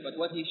judgment. But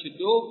what he should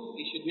do,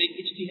 he should make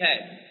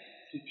ijtihad,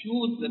 to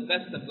choose the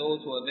best of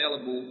those who are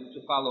available to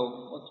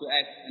follow or to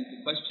ask and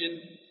to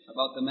question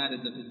about the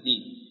matters of his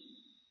deen.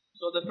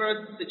 So the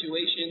first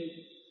situation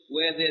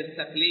where there's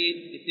taqleed,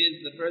 it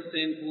is the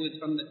person who is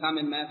from the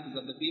common masses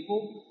of the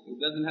people, who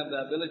doesn't have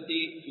the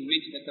ability to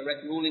reach the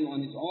correct ruling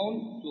on his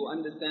own, to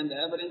understand the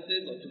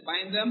evidences or to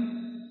find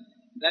them.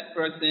 That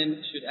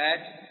person should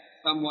ask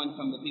someone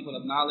from the people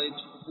of knowledge,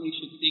 and he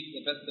should seek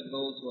the best of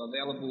those who are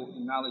available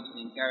in knowledge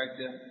and in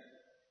character,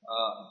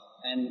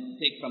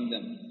 and take from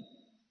them.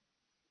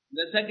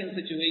 The second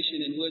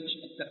situation in which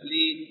a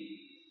taqleed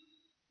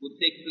would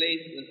take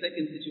place, the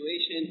second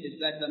situation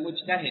is that the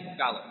mujtahid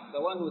scholar,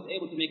 the one who is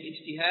able to make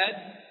ijtihad,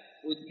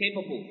 who is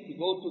capable to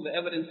go to the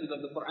evidences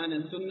of the Quran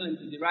and Sunnah and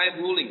to derive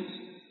rulings,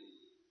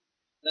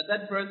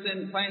 that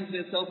person finds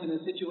himself in a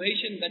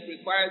situation that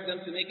requires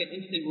them to make an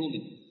instant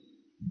ruling.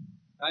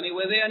 And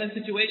where they are in a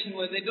situation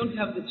where they don't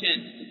have the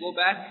chance to go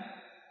back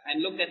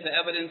and look at the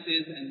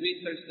evidences and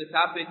research the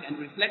topic and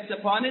reflect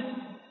upon it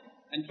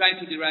and try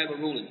to derive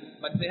a ruling.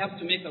 But they have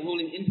to make a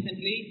ruling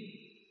instantly.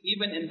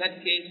 Even in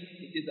that case,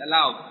 it is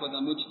allowed for the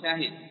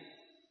mujtahid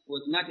who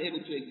is not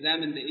able to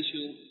examine the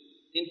issue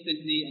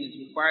instantly and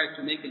is required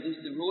to make an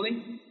instant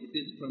ruling. It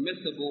is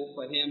permissible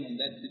for him in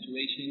that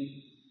situation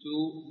to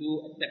do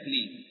a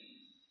taqleed.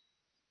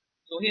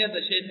 So here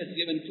the Shaykh has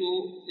given two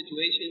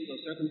situations or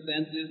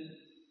circumstances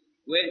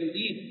where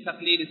indeed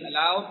taqleed is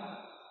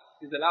allowed.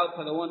 It is allowed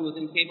for the one who is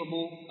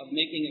incapable of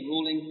making a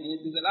ruling, and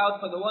it is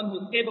allowed for the one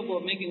who is capable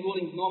of making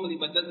rulings normally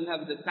but doesn't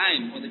have the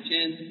time or the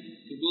chance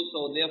to do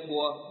so.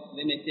 Therefore,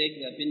 they may take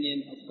the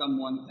opinion of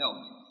someone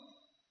else.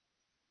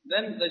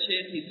 Then the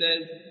Shaykh, he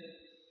says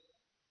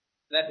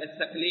that a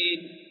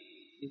taqleed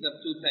is of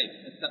two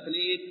types. A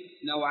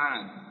taqleed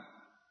naw'an,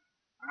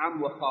 am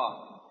wa khas.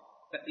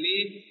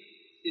 Taqleed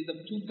is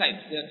of two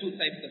types. There are two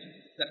types of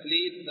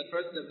taqleed. The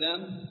first of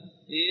them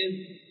is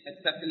a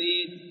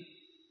taqleed,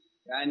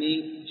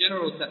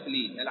 general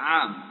taqleed,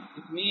 al-am.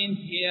 It means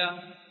here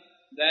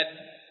that,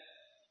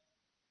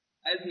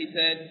 as he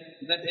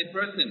said, that a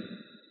person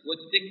would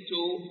stick to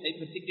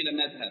a particular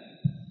madhab.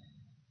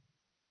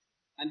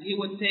 And he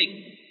would take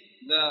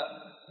the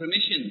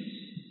permissions,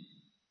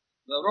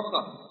 the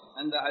rukhas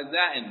and the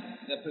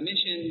azaim, the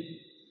permissions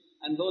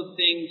and those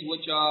things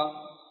which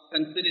are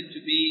considered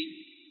to be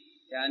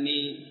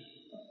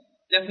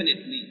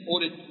definitely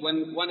ordered,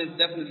 when one is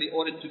definitely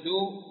ordered to do,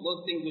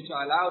 those things which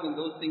are allowed and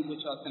those things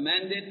which are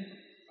commanded,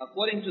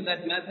 according to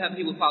that madhab,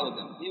 he will follow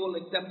them. He will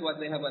accept what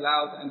they have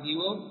allowed and he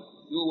will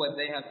do what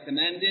they have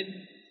commanded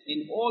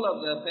in all of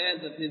the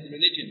affairs of his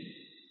religion.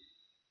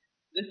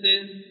 This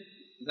is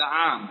the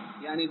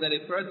am, that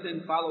a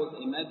person follows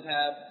a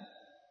madhab,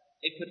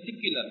 a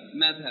particular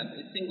madhab,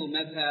 a single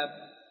madhab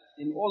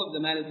in all of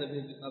the matters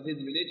of his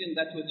religion,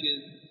 that which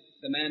is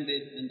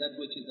commanded and that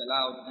which is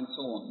allowed and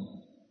so on.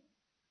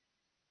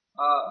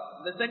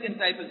 The second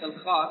type is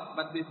al-khas,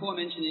 but before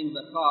mentioning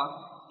the khas,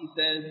 he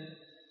says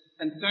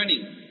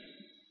concerning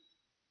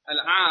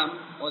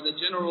al-am, or the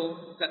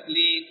general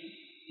taqleed,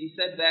 he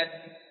said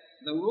that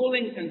the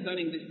ruling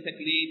concerning this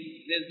taqleed,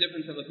 there's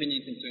difference of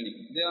opinion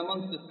concerning. There are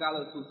amongst the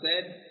scholars who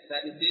said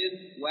that it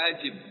is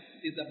wajib,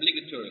 it is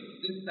obligatory.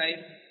 This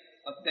type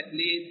of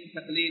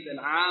taqleed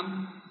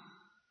al-am,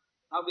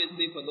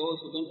 obviously for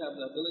those who don't have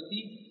the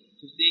ability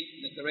to seek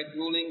the correct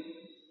ruling,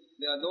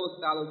 there are those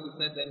scholars who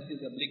said that it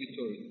is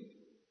obligatory.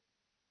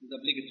 It is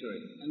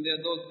obligatory. And there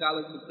are those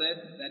scholars who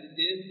said that it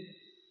is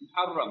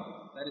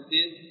muharram, that it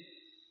is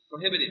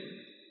prohibited.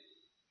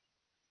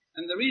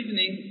 And the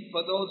reasoning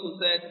for those who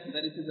said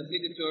that it is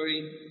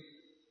obligatory,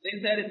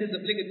 they said it is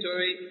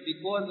obligatory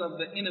because of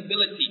the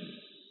inability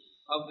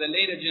of the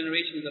later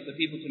generations of the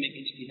people to make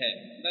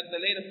ijtihad. That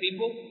the later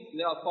people,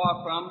 they are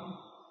far from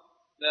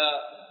the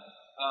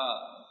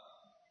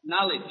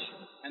knowledge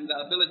and the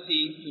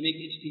ability to make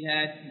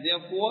ijtihad.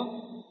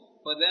 Therefore,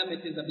 for them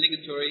it is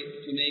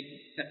obligatory to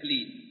make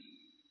taqleed.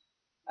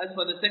 As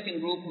for the second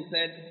group who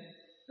said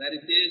that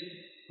it is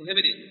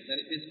prohibited, that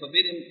it is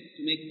forbidden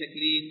to make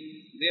taqleed,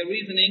 their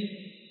reasoning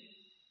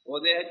or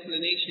their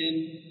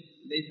explanation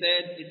they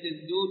said it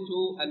is due to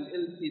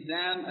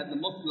al-iltizam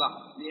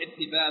al-mutlaq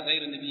li'ittiba'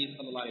 ghayr al-Nabi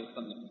sallallahu alayhi wa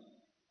sallam.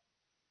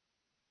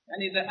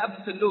 Yani the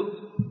absolute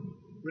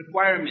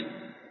requirement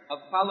of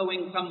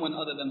following someone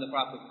other than the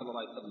Prophet sallallahu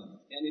alayhi wa sallam.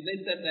 Yani they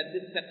said that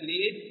this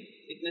taqleed,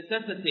 it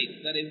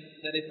necessitates that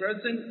a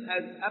person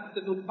has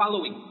absolute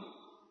following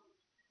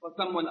for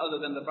someone other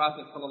than the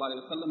Prophet sallallahu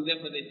alayhi wa sallam.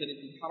 Therefore they said it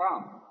is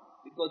haram,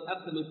 because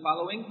absolute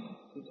following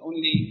is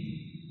only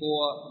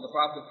for the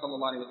Prophet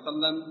sallallahu alayhi wa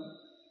sallam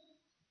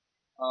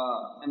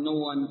and no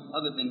one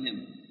other than him.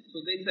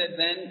 So they said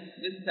then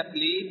this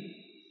taqleed,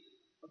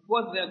 of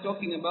course they are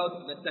talking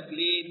about the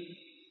taqleed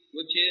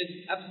which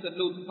is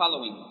absolute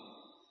following.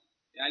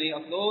 Yani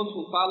of those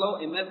who follow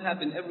a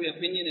madhab in every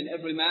opinion, in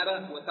every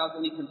matter, without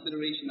any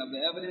consideration of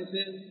the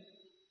evidences,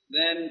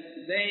 then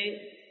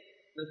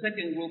the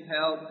second group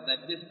held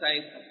that this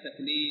type of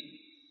taqleed,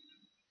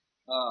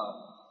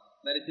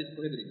 that it is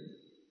prohibited.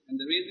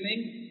 And the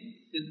reasoning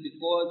is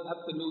because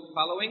absolute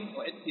following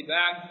or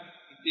ittiba'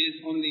 it is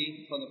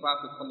only for the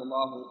Prophet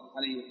sallallahu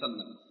alayhi wa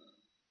sallam.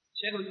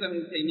 Shaykh al-Islam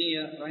ibn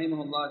Taymiyyah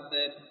rahimahullah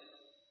said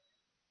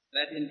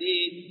that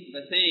indeed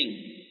the saying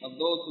of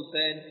those who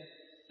said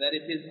that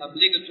it is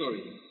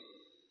obligatory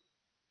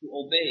to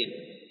obey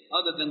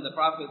other than the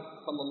Prophet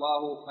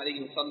sallallahu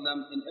alayhi wa sallam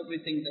in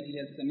everything that he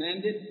has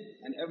commanded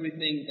and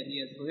everything that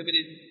he has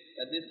prohibited,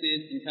 that this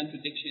is in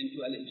contradiction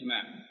to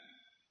al-ijma'.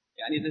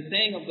 Yani the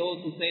saying of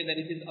those who say that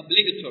it is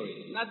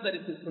obligatory, not that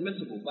it is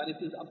permissible, but it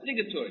is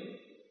obligatory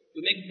to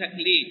make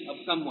taqleed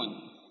of someone,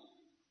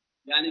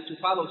 yani to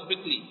follow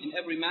strictly in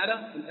every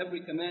matter, in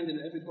every command,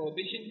 and in every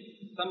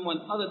prohibition, someone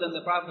other than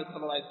the Prophet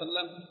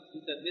ﷺ, he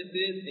said this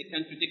is a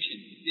contradiction.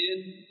 It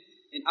is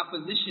in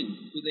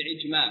opposition to the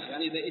ijma'.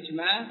 Yani the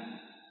ijma'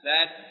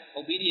 that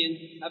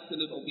obedience,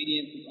 absolute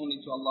obedience is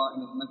only to Allah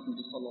and His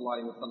Messenger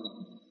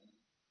ﷺ.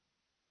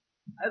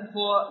 As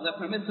for the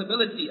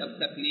permissibility of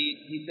taqleed,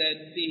 he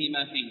said, فِيهِ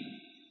مَا فِيهِ.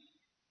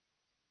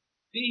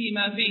 فِيهِ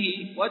مَا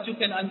فِيهِ, what you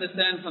can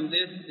understand from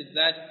this is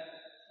that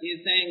he is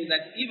saying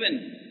that even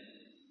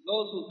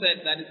those who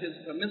said that it is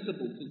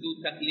permissible to do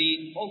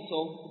taqleed,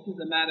 also it is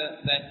a matter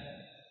that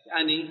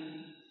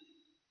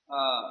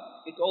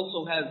it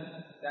also has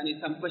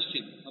some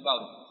question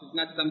about it. It's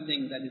not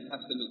something that is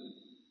absolute.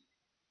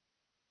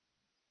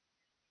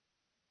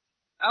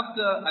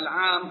 After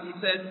al-am, he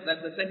said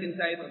that the second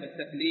type of a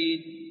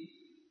taqleed,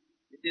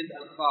 it is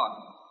al-khas.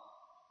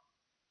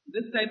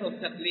 This type of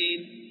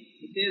taqleed,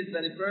 it is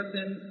that a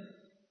person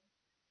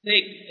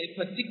takes a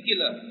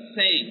particular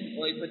saying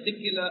or a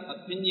particular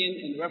opinion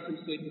in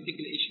reference to a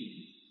particular issue.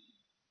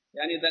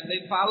 Yani that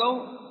they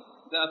follow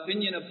the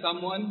opinion of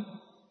someone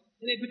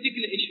in a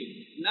particular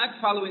issue,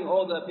 not following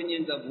all the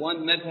opinions of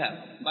one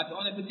madhab, but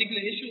on a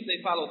particular issue they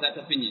follow that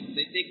opinion.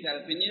 They take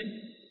that opinion,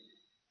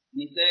 and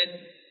he said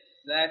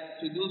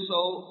that to do so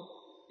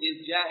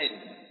is jaiz,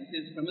 it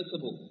is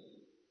permissible.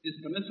 It is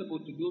permissible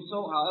to do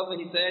so. However,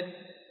 he said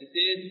it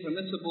is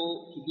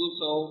permissible to do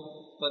so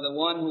for the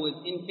one who is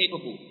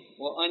incapable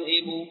or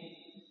unable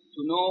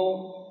to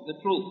know the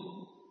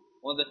truth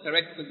or the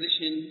correct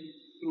position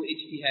through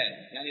ijtihad.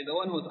 Yani the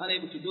one who is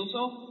unable to do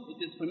so,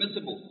 it is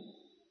permissible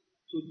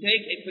to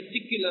take a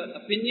particular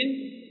opinion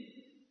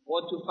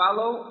or to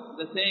follow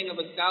the saying of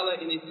a scholar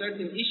in a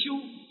certain issue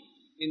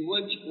in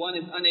which one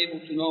is unable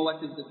to know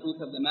what is the truth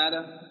of the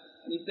matter.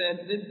 And he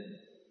said this,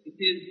 it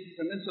is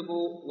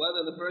permissible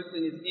whether the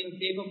person is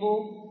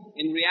incapable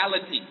in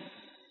reality.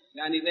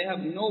 Yani they have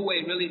no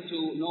way really to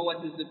know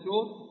what is the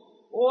truth,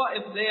 or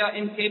if they are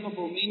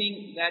incapable,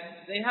 meaning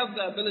that they have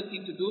the ability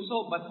to do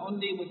so, but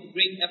only with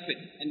great effort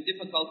and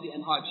difficulty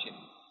and hardship.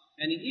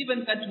 And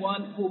even that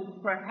one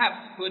who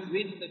perhaps could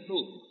reach the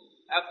truth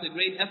after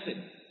great effort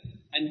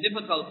and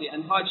difficulty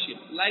and hardship,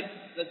 like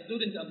the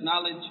student of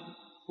knowledge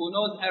who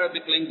knows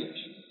Arabic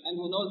language and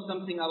who knows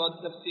something about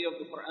tafsir of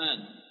the Quran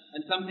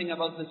and something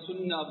about the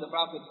sunnah of the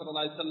Prophet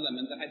ﷺ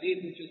and the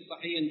hadith which is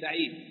sahih and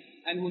da'if,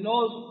 and who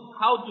knows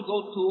how to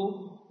go to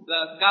the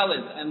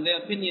scholars and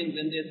their opinions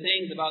and their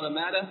sayings about a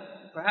matter.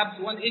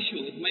 Perhaps one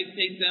issue, it might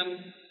take them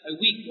a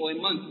week or a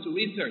month to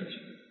research.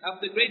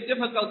 After great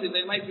difficulty,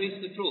 they might reach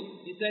the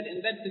truth. He said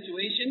in that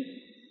situation,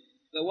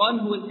 the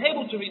one who is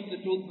able to reach the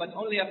truth, but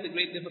only after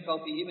great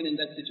difficulty, even in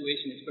that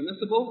situation, it's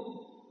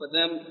permissible for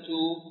them to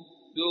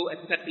do a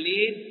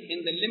taqleed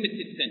in the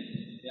limited sense.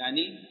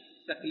 Yani,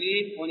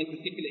 taqleed on a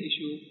particular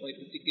issue or a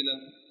particular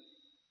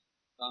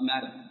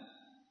matter.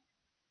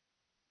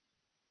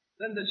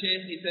 Then the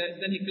Shaykh,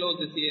 then he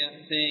closes here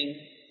saying,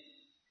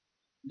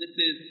 this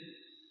is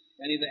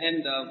the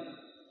end of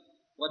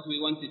what we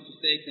wanted to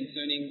say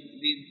concerning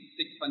these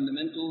 6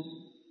 fundamentals,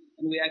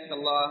 and we ask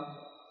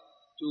Allah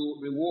to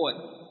reward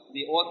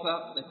the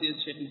author, that is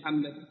Shaykh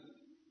Muhammad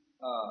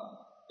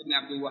ibn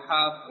Abdul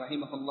Wahhab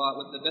rahimahullah,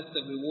 with the best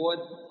of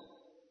rewards,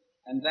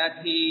 and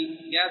that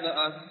he gather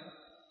us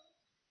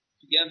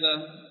together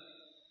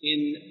in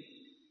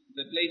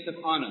the place of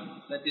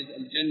honor, that is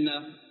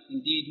Al-Jannah.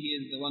 Indeed, he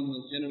is the one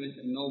who is generous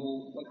and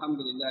noble.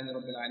 Walhamdulillahi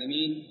Rabbil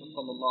Alameen. Wa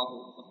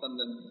sallallahu wa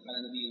sallam ala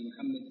nabiyyina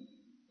Muhammad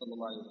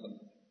sallallahu alayhi wa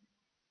sallam.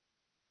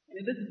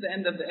 And this is the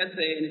end of the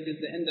essay, and it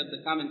is the end of the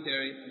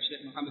commentary of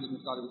Shaykh Muhammad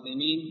ibn Salih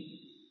al-Uthaymeen.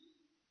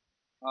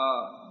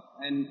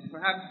 And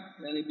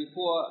perhaps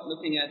before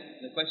looking at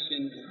the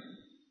questions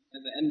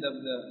at the end of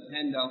the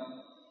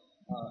handout,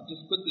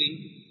 just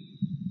quickly,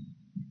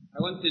 I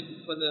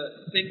wanted, for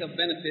the sake of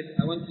benefit,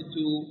 I wanted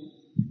to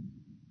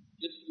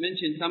just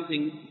mention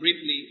something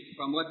briefly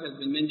from what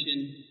has been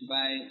mentioned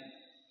by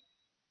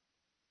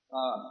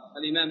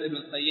Al-Imam Ibn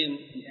Qayyim,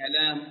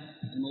 Al-I'lam,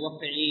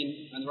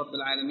 Al-Muwaqqi'een, and Rabb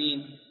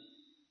al-Alameen.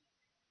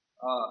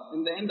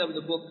 In the end of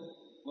the book,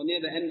 or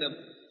near the end of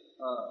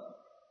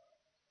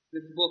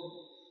this book,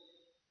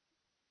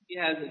 he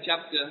has a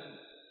chapter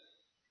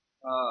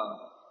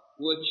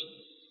which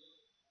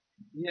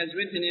he has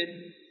written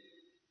it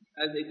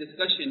as a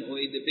discussion or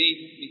a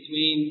debate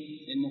between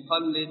a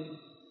muqallid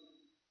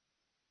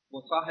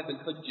wa sahib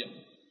al-hujjah,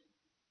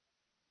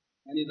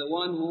 and is the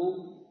one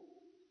who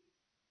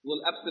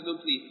will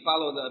absolutely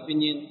follow the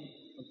opinion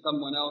of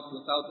someone else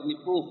without any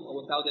proof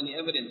or without any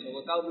evidence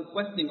or without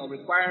requesting or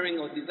requiring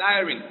or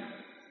desiring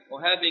or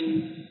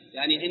having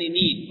any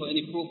need for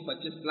any proof,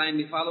 but just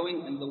blindly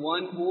following, and the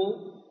one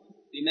who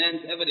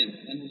demands evidence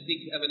and who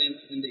seeks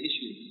evidence in the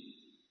issues.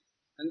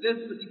 And this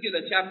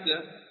particular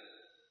chapter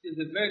is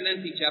a very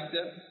lengthy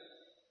chapter.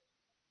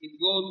 It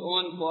goes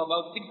on for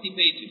about 60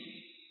 pages.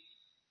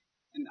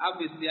 And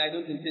obviously I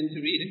don't intend to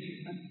read it.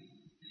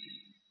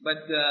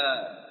 But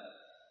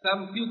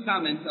some few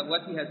comments of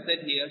what he has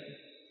said here.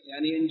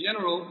 In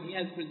general, he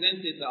has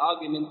presented the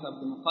arguments of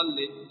the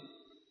muqallid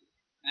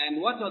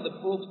and what are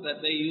the proofs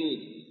that they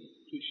use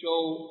to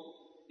show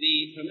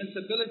the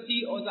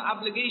permissibility or the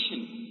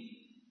obligation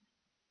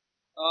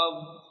of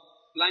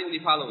blindly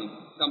following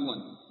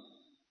someone.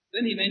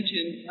 Then he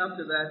mentioned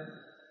after that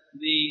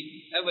the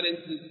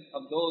evidences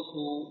of those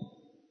who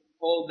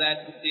hold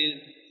that it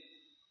is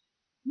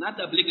not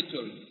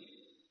obligatory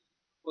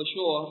for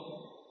sure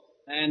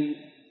and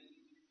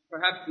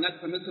perhaps not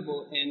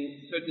permissible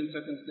in certain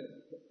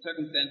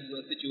circumstances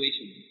or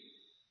situations.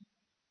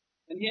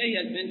 And here he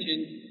has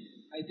mentioned,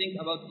 I think,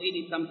 about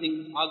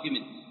 80-something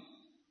arguments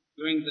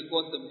during the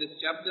course of this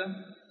chapter.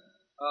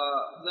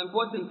 The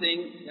important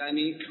thing, there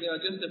are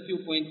just a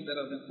few points that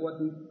are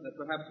important that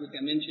perhaps we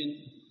can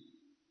mention.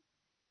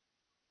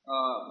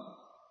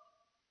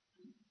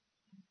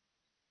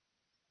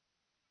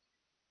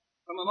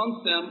 From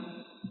amongst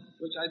them,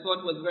 which I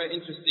thought was very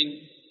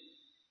interesting,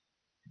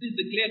 is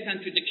the clear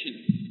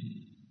contradiction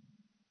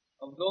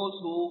of those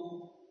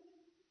who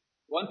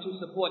want to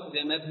support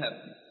their madhab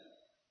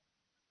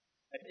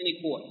at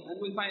any court.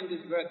 And we find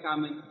this very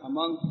common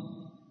amongst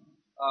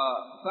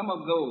some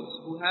of those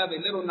who have a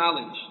little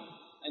knowledge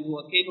and who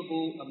are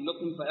capable of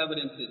looking for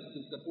evidences to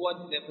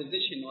support their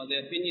position or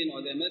their opinion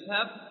or their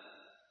madhab,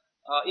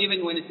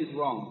 even when it is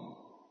wrong.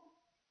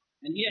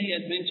 And here he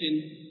has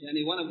mentioned,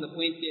 one of the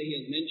points here he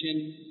has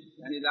mentioned,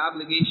 the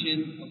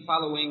obligation of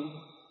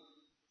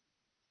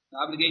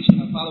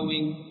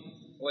following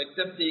or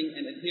accepting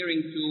and adhering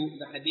to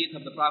the hadith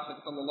of the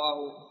Prophet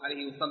sallallahu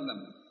alaihi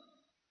wasallam,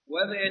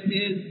 whether it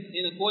is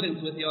in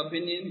accordance with your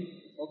opinion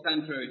or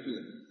contrary to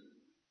it.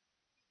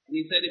 And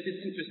he said it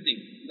is interesting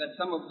that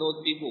some of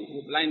those people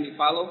who blindly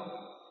follow,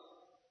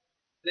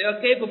 they are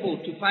capable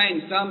to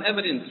find some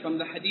evidence from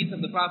the hadith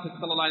of the Prophet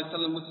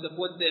ﷺ which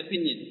supports their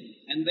opinion,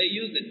 and they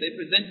use it, they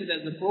present it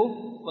as a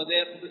proof for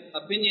their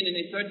opinion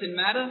in a certain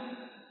matter,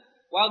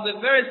 while the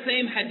very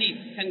same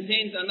hadith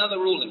contains another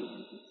ruling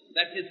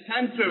that is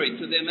contrary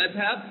to their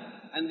madhab,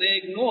 and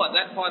they ignore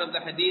that part of the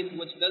hadith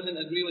which doesn't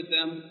agree with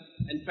them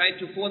and try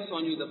to force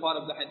on you the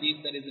part of the hadith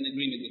that is in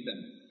agreement with them.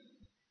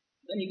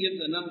 Then he gives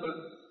a number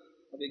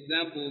of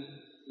examples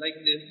like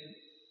this,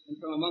 and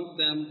from amongst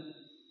them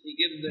he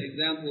gives the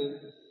example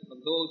of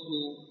those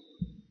who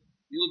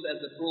use as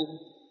a proof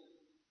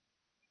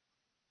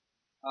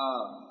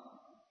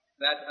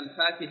that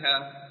Al-Fatiha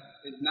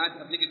is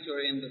not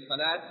obligatory in the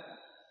Salat.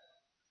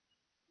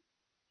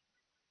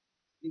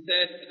 He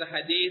said the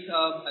hadith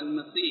of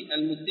Al-Musi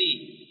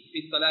fi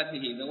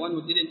salatihi, the one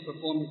who didn't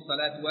perform his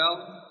salat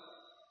well.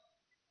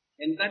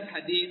 In that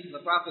hadith,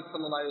 the Prophet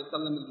ﷺ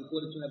is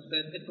reported to have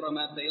said, "Iqra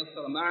ma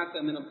tayassara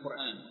ma'aka min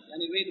al-Qur'an."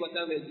 Read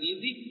whatever is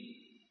easy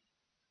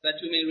that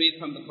you may read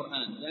from the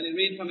Qur'an.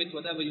 Read from it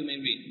whatever you may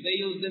read. They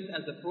use this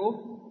as a proof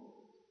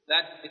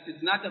that it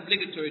is not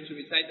obligatory to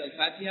recite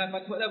Al-Fatiha,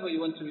 but whatever you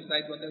want to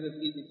recite, whatever is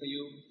easy for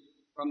you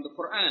from the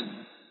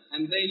Qur'an.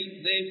 And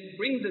they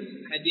bring this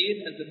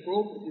hadith as a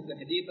proof. It is the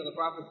hadith of the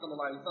Prophet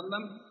ﷺ.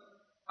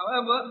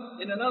 However,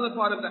 in another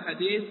part of the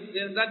hadith,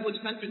 there is that which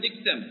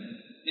contradicts them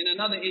in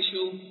another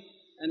issue,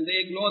 and they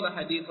ignore the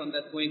hadith on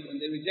that point, and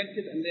they reject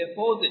it, and they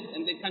oppose it,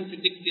 and they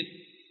contradict it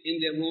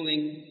in their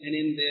ruling and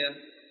in their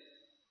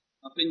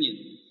opinion.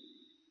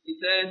 He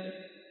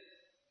said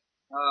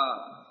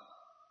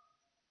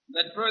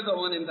that further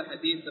on in the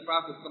hadith, the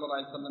Prophet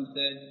ﷺ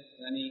said,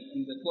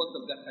 in the course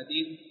of that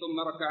hadith, ثُمَّ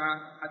رَكَعَ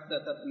حَتَّى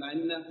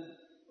تَطْمَئِنَّ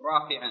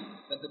رَاكِعًا,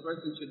 that the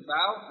person should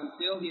bow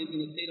until he is in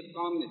a state of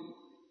calmness.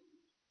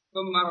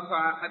 ثُمَّ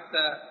رَفَعَ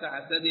حَتَّى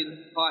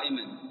تَعْتَدِلْ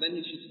قَائِمًا, then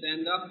he should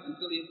stand up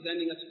until he is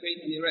standing up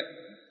straight and erect.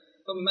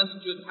 ثم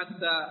اسجد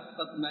حتى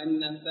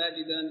تطمئن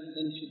ساجدا,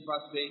 then he should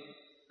prostrate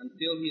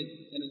until he is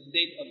in a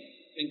state of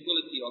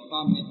tranquility or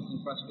calmness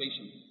and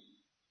prostration.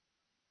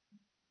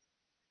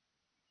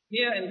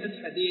 Here in this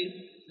hadith,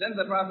 then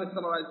the Prophet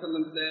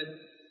ﷺ said,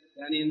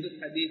 in this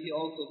hadith he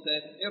also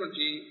said,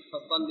 ارجي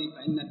فصلي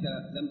فإنك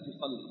لم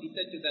تصلي. He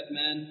said to that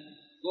man,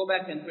 go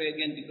back and pray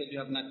again because you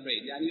have not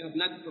prayed. You have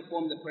not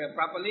performed the prayer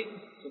properly,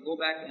 so go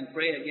back and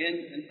pray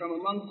again. And from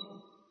amongst,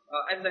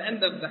 at the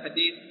end of the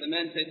hadith, the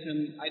man said to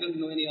him, I don't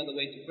know any other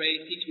way to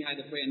pray, teach me how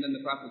to pray. And then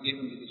the Prophet gave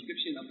him the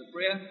description of the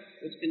prayer,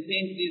 which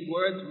contains these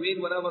words, read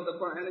whatever the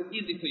Quran is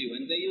easy for you.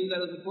 And they use that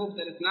as a proof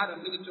that it's not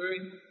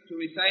obligatory to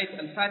recite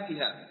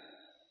Al-Fatiha.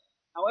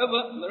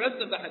 However, the rest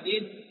of the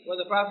hadith, where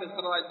the Prophet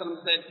ﷺ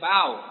said,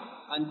 bow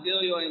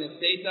until you're in a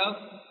state of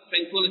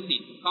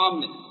tranquility,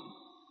 calmness,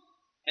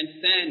 and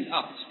stand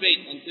up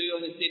straight until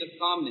you're in a state of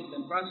calmness,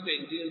 and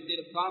prostrate until you're in a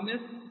state of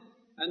calmness.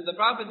 And the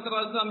Prophet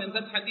ﷺ in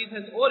that hadith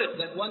has ordered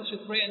that one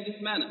should pray in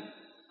this manner.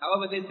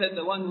 However, they said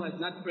the one who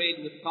has not prayed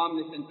with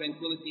calmness and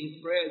tranquility,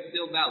 his prayer is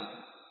still valid.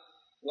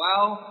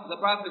 While the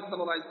Prophet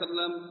ﷺ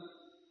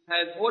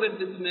has ordered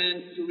this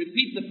man to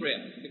repeat the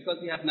prayer because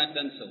he had not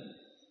done so.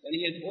 And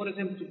he has ordered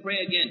him to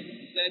pray again.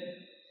 He said,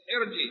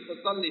 ارجع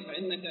فصلي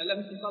فإنك لم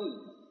تصلي.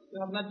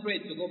 You have not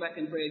prayed, so go back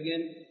and pray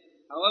again.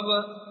 However,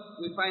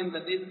 we find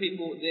that these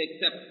people, they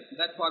accept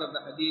that part of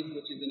the hadith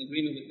which is in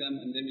agreement with them,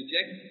 and they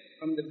reject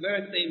from the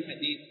very same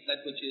hadith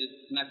that which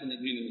is not in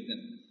agreement with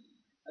them.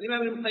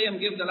 Imam Ibn Qayyim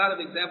gives a lot of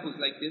examples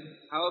like this.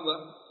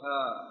 However,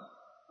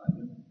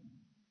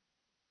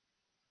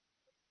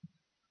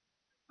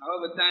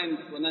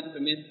 time will not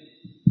permit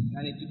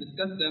to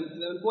discuss them.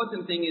 The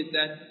important thing is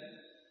that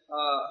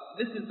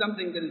this is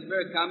something that is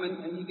very common,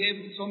 and he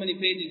gave so many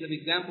pages of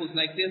examples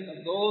like this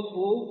of those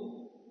who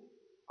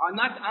are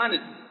not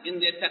honest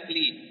in their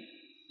taqleed.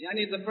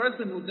 The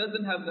person who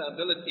doesn't have the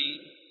ability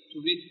to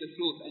reach the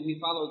truth, and he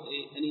follows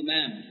an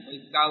imam, or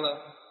a scholar,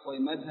 or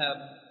a madhab,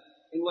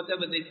 in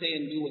whatever they say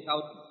and do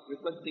without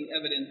requesting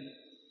evidence,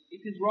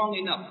 it is wrong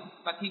enough,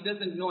 but he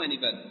doesn't know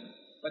any better.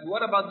 But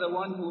what about the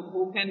one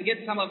who can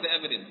get some of the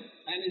evidence,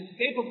 and is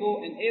capable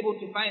and able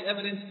to find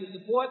evidence to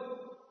support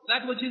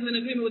that which is in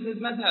agreement with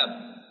his madhab?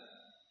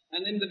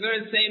 And in the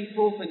very same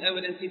proof and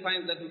evidence, he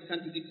finds that it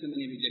contradicts him and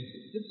he rejects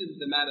it. This is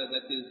the matter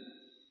that is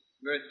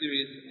very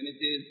serious, and it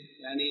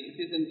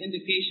is an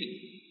indication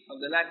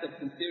of the lack of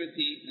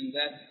sincerity, and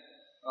that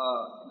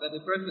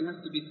a person has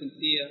to be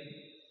sincere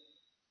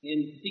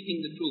in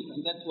seeking the truth.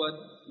 And that's what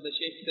the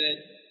Shaykh said,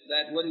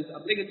 that what is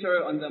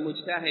obligatory on the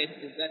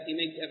mujtahid is that he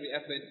makes every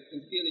effort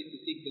sincerely to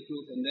seek the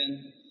truth and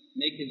then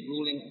make his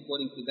ruling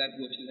according to that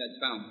which he has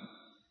found.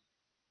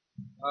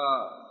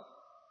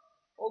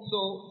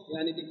 Also,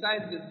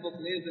 besides this book,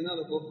 there is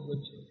another book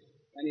which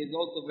is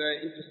also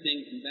very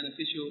interesting and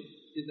beneficial.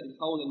 It is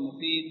Al-Qawl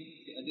Al-Mufid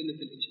fi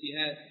Adillat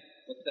Al-Ijtihad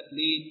wa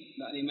Taqleed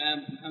by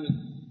Imam Muhammad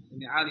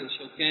ibn Ali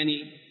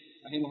Al-Shawkani,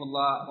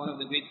 rahimahullah, one of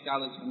the great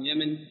scholars from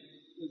Yemen.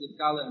 He is a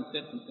scholar in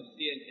fiqh and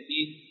tafsir and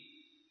hadith,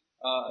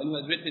 and who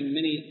has written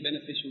many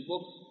beneficial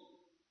books.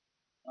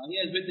 He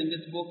has written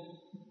this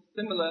book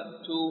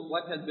similar to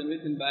what has been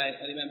written by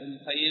Imam Ibn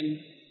Qayyim.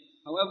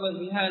 However,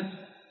 he has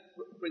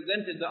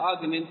presented the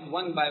arguments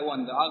one by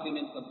one, the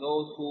arguments of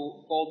those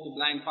who fall to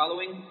blind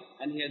following,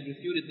 and he has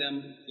refuted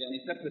them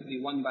separately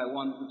one by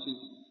one, which is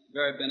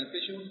very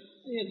beneficial.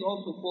 He has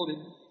also quoted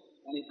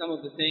some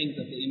of the sayings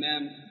of the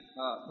Imams,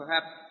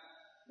 perhaps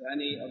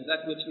of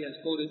that which he has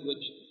quoted,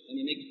 which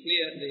he makes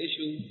clear the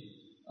issue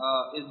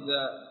is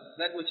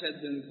that which has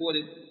been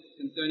reported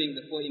concerning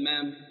the four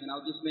Imams, and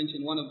I'll just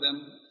mention one of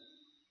them.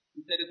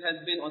 He said it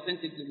has been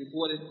authentically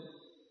reported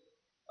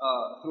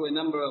through a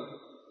number of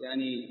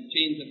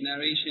chains of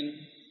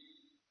narration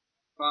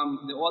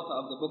from the author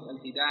of the book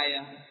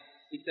Al-Hidayah.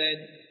 He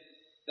said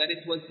that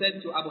it was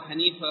said to Abu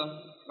Hanifa,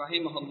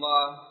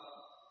 rahimahullah,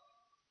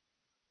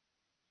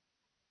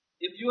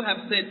 if you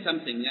have said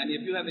something,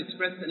 if you have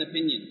expressed an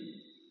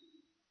opinion,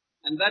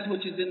 and that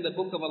which is in the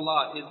book of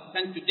Allah is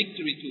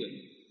contradictory to it,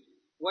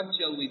 what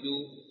shall we do?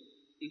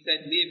 He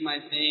said, leave my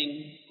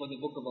saying for the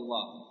book of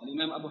Allah. And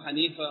Imam Abu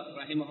Hanifa,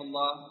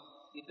 rahimahullah,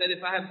 he said,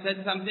 if I have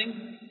said something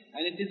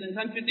and it is in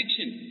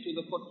contradiction to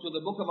the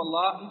book of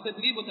Allah, he said,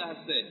 leave what I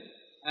have said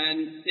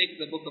and take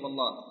the book of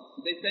Allah.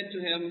 They said to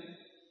him,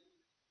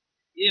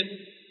 if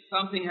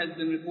something has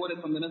been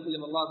reported from the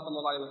Messenger of Allah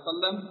sallallahu alaihi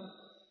wasallam,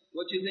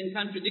 which is in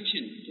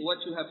contradiction to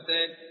what you have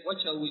said, what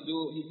shall we do?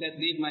 He said,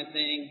 leave my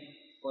saying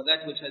for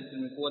that which has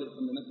been reported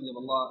from the Messenger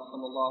of Allah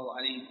sallallahu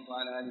alaihi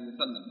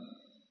wasallam.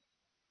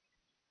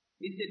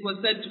 It was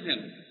said to him,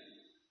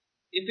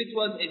 if it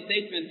was a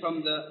statement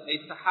from a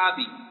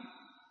Sahabi,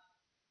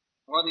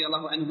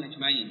 radiallahu anhum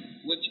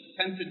ajma'in, which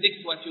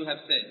contradicts what you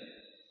have said,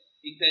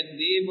 he said,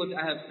 leave what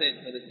I have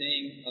said for the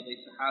saying of a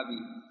Sahabi,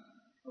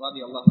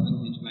 radiallahu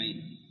anhum ajma'in.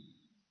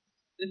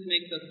 This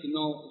makes us to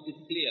know, it is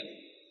clear,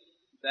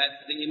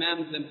 that the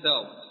Imams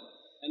themselves,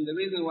 and the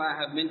reason why I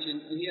have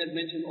mentioned, and he has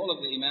mentioned all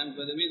of the Imams,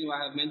 but the reason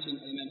why I have mentioned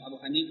Imam Abu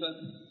Hanifa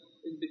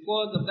is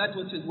because of that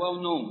which is well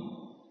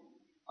known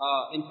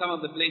in some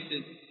of the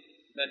places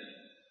that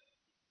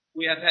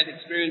we have had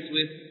experience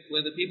with,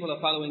 where the people are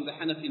following the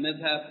Hanafi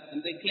madhab,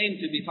 and they claim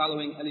to be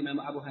following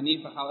Al-Imam Abu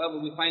Hanifa. However,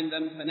 we find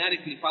them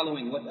fanatically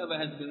following whatever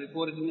has been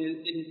reported in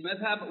his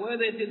madhab,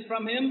 whether it is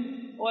from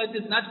him or it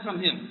is not from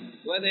him,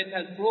 whether it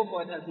has proof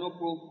or it has no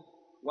proof,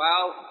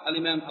 while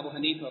Al-Imam Abu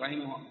Hanifa,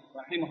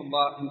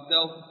 rahimahullah,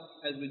 himself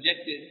has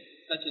rejected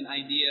such an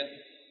idea,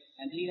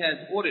 and he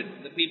has ordered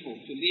the people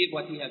to leave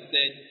what he has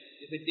said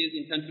if it is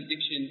in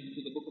contradiction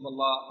to the Book of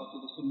Allah or to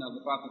the Sunnah of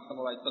the Prophet ﷺ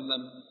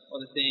or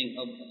the saying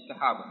of the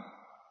Sahaba.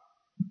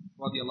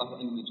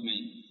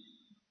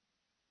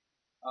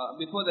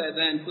 Before the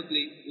adhan,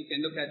 quickly, we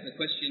can look at the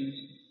questions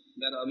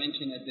that are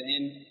mentioned at the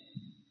end.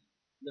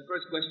 The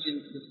first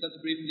question, discuss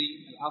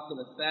briefly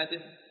al-asl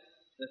al-sadis,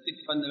 the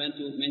sixth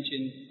fundamental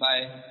mentioned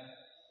by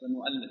the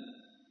Mu'allif.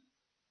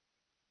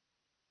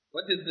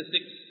 What is the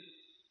sixth?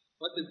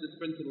 What is this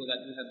principle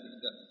that we have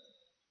discussed?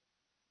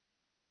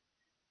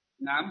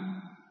 Naam?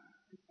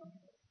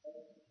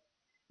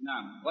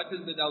 Naam. What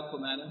is the doubtful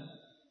matter?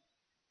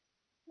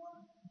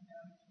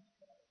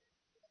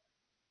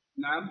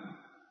 Naam?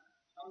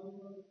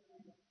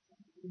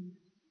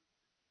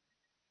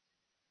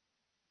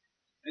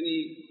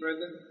 Any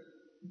further?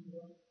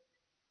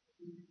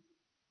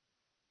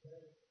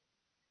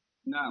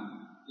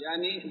 Naam.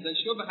 Yani, the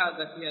shubha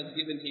that he has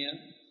given here,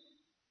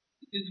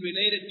 it is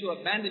related to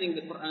abandoning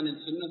the Quran and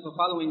Sunnah for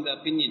following the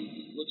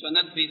opinions which are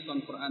not based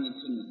on Quran and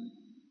Sunnah.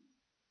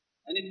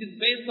 And it is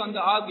based on the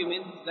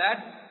argument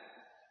that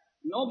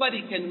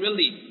nobody can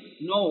really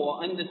know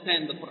or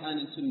understand the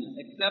Quran and Sunnah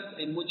except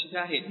a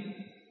mujtahid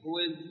who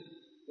is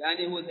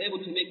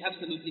able to make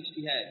absolute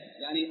ijtihad,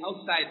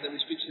 outside the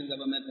restrictions of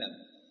a madhab.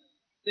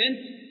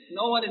 Since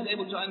no one is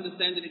able to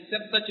understand it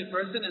except such a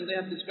person, and they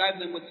have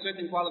described them with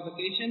certain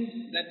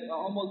qualifications that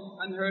are almost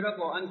unheard of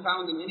or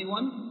unfound in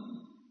anyone,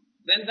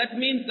 then that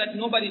means that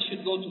nobody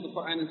should go to the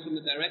Quran and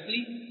Sunnah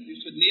directly. You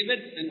should leave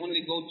it and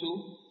only go to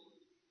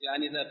the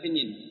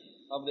opinions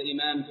of the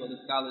imams or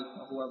the scholars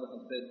or whoever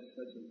has said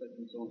such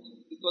and so on.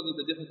 Because of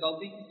the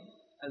difficulty,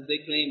 as they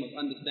claim, of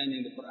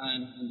understanding the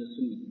Quran and the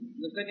Sunnah.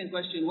 The second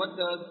question, what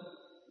does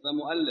the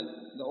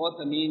Mu'allif, the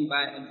author, mean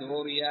by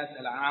al-daruriyat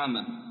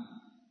al-'amma?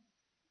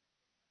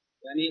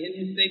 In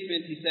his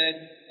statement he said,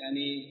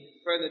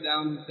 further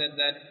down he said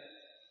that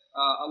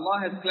Allah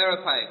has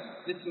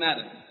clarified this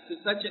matter to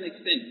such an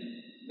extent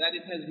that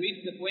it has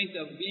reached the point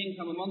of being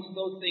from amongst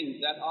those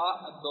things that are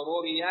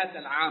al-daruriyat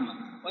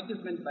al-'amma. What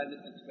is meant by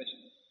this expression?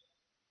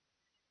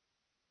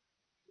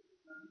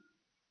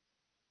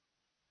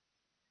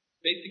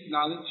 Basic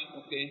knowledge,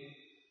 okay.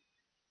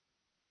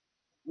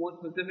 More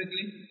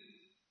specifically?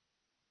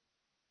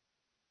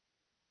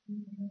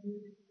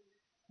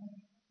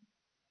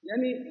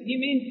 He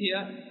means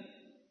here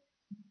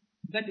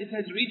that it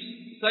has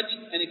reached such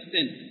an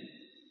extent.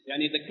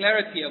 The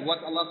clarity of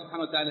what Allah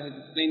subhanahu wa ta'ala has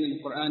explained in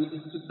the Quran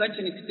is to such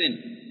an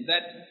extent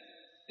that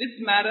this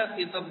matter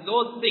is of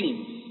those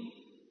things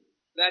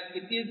that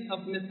it is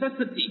of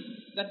necessity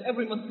that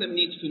every Muslim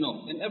needs to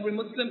know. And every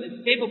Muslim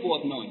is capable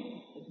of knowing.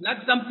 It's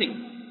not something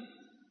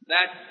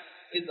that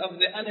is of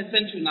the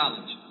unessential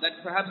knowledge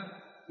that perhaps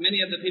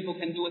many of the people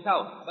can do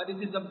without. But it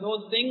is of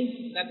those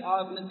things that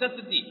are of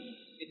necessity.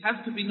 It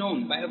has to be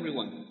known by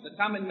everyone. The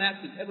common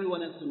masses,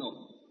 everyone has to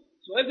know.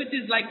 So if it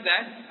is like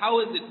that, how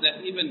is it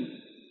that even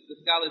the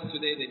scholars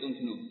today, they don't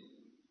know?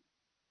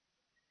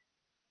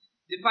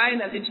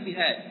 Define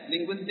al-ijtihad,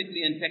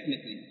 linguistically and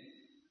technically.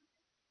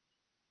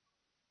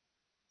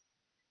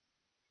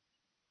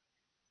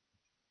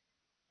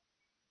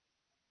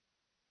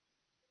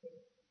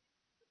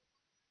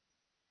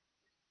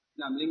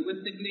 Now,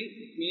 linguistically,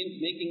 it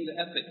means making the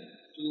effort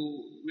to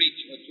reach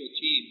or to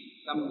achieve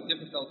some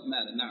difficult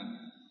matter. Now,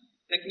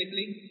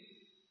 technically,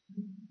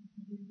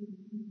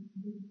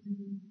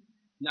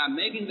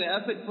 making the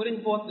effort,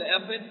 putting forth the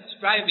effort,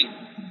 striving,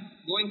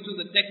 going through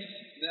the text,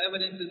 the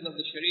evidences of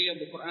the Sharia, of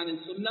the Quran and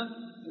Sunnah,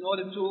 in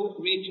order to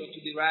reach or to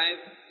derive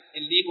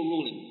a legal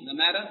ruling, the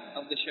matter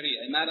of the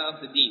Sharia, a matter of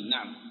the deen.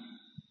 Now,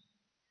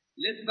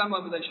 list some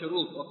of the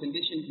shurut or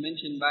conditions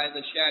mentioned by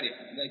the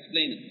Sharia, the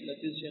explainer, that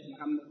is Shaykh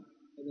Muhammad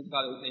ibn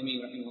Salih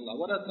al-Uthaymeen, rahimahullah.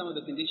 What are some of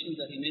the conditions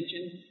that he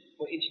mentioned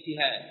for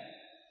ijtihad?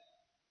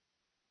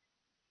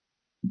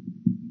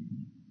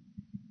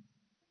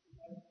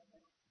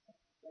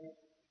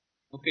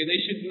 Okay, they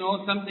should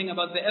know something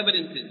about the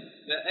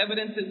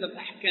evidences of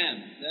ahkam,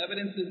 the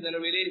evidences that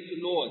are related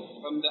to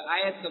laws, from the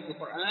ayats of the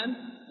Quran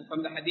and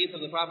from the hadith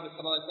of the Prophet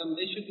ﷺ.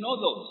 They should know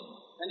those.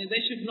 And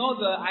they should know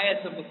the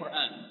ayats of the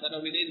Quran that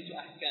are related to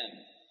ahkam.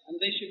 And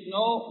they should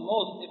know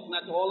most, if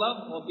not all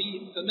of, or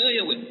be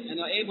familiar with, and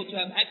are able to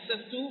have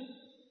access to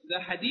the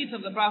hadith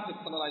of the Prophet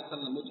ﷺ,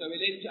 which are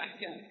related to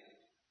ahkam.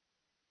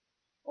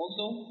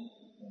 Also,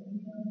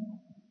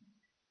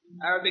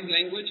 Arabic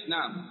language,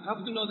 How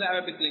to know the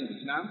Arabic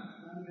language,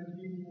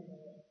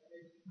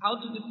 How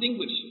to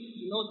distinguish,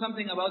 to know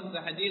something about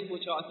the hadith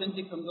which are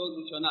authentic from those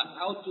which are not.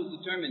 How to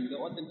determine the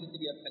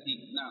authenticity of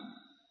hadith,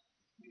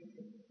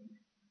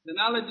 The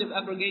knowledge of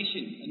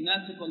abrogation,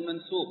 al-nasikh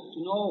wal-mansukh, to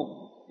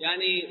know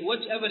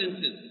which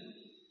evidences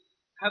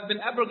have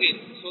been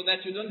abrogated, so that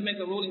you don't make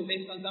a ruling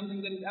based on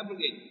something that is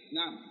abrogated.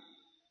 Now,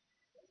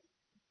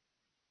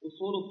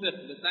 usul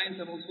al-fiqh, the science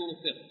of usul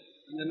al-fiqh,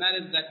 and the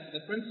matters that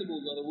the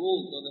principles or the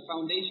rules or the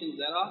foundations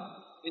that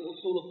are in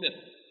usul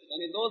al-fiqh. And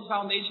in those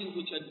foundations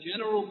which are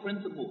general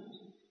principles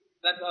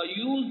that are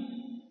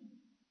used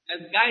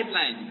as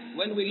guidelines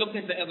when we look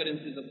at the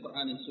evidences of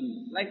Quran and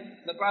Sunnah. Like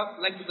the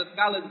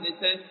scholars, they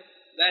said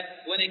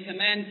that when a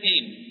command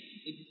came,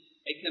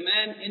 a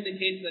command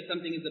indicates that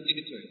something is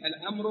obligatory.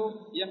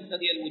 Al-amru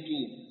yaqtadi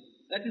al-wujub.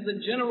 That is a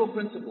general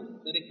principle,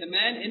 that a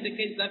command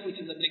indicates that which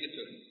is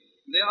obligatory.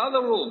 There are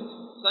other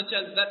rules, such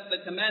as that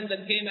the command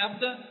that came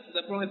after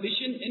the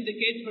prohibition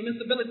indicates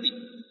permissibility.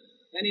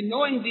 And in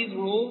knowing these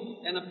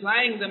rules and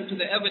applying them to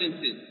the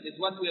evidences is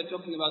what we are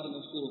talking about in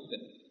usul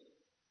al-fiqh.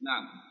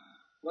 Now,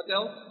 what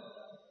else?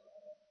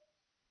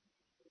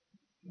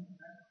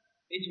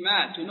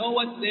 Ijma'. To know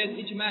what there's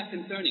ijma'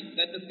 concerning,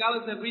 that the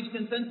scholars have reached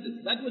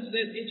consensus. That which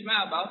there's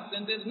ijma' about,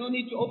 then there's no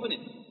need to open it.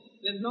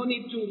 There's no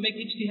need to make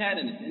ijtihad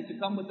in it and to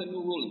come with a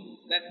new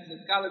ruling. That the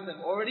scholars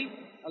have already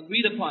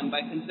agreed upon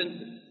by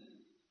consensus.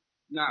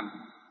 Now,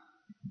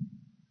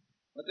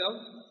 what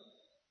else?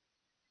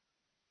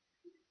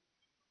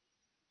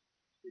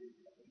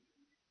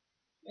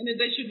 And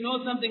they should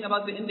know something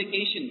about the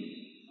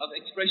indications of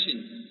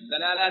expressions,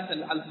 dalalat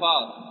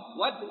al-alfaz.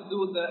 What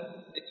do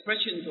the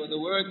expressions or the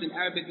words in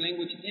Arabic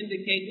language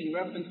indicate in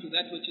reference to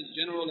that which is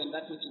general and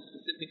that which is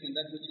specific and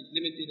that which is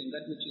limited and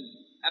that which is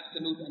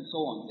absolute and so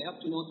on? They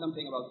have to know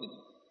something about it.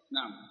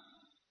 Now.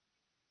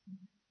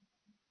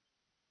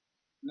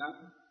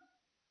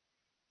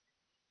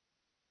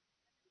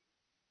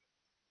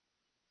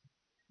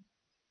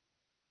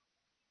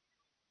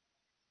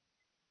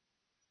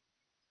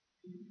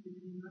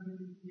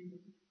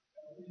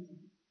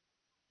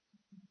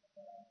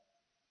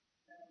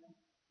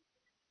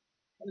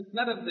 Well, it's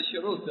not of the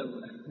shurut of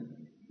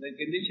the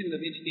conditions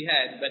of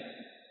ijtihad, but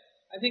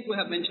I think we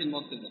have mentioned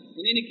most of them.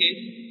 In any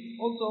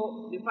case,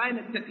 also define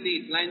a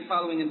taqleed, line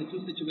following in the two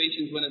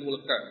situations when it will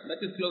occur.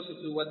 That is closer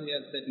to what he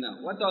has said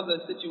now. What are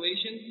the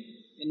situations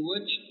in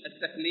which a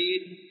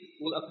taqleed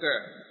will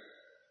occur?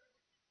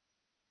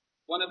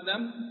 One of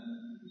them?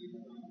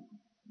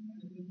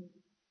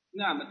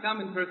 A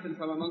common person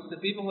from amongst the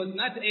people who is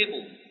not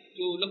able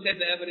to look at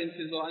the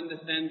evidences or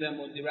understand them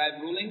or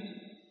derive rulings,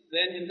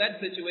 then in that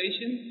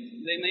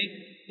situation, they may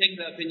take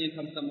the opinion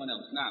from someone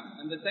else.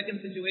 And the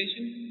second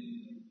situation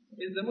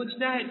is the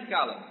mujtahid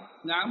scholar.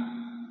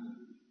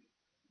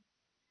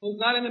 Who's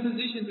not in a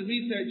position to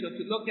research or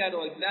to look at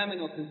or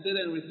examine or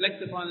consider and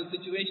reflect upon the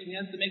situation. He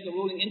has to make a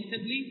ruling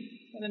instantly,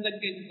 and in that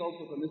case it's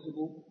also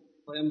permissible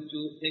for him to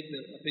take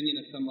the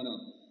opinion of someone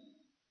else.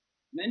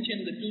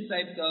 Mention the two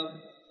types of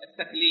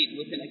taqleed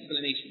with an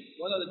explanation.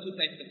 What are the two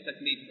types of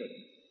taqleed first?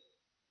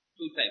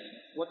 Two types.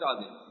 What are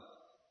they?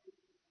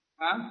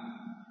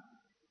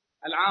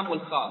 Al-aam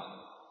wal-khas.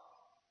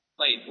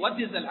 طيب, what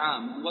is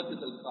al-aam and what is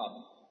al-khas?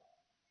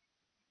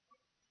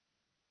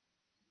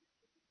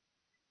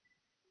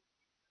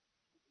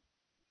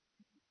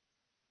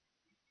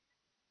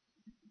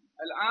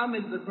 Al-aam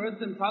is the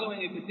person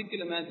following a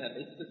particular madhab,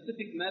 a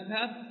specific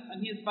madhab,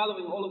 and he is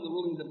following all of the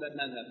rulings of that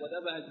madhab.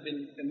 Whatever has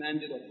been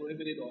commanded or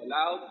prohibited or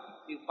allowed,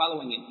 he is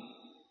following it.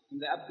 In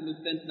the absolute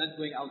sense, not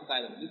going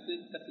outside of it. This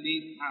is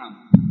taqleed aam.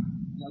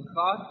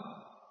 Al-khas,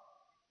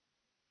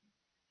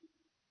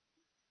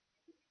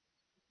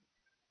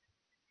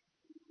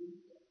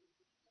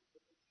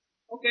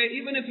 okay,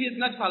 even if he is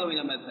not following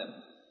a madhab,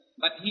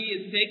 but he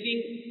is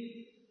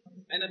taking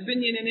an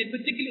opinion in a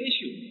particular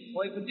issue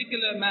or a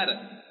particular matter.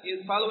 He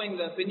is following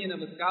the opinion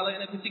of a scholar in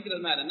a particular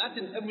matter, not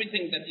in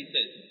everything that he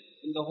says,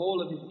 in the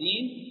whole of his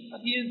deen, but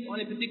he is on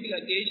a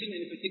particular occasion,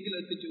 in a particular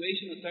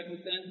situation or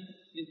circumstance,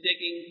 he is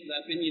taking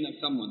the opinion of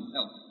someone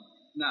else.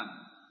 Now,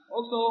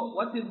 also,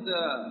 what is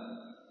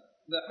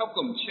the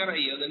hukum,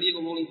 shari, or the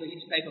legal ruling for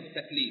each type of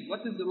taqleed?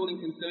 What is the ruling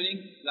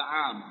concerning the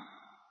aam?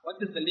 What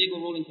is the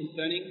legal ruling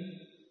concerning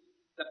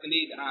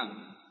taqleed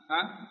aam?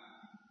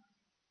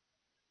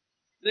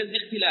 There's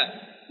ikhtilaf.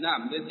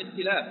 There's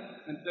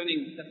ikhtilaf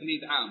concerning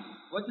taqleed aam.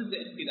 What is the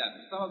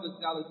ikhtilaf? Some of the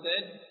scholars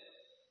said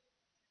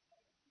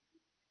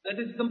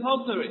that is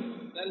compulsory,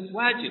 that is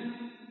wajib.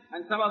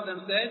 And some of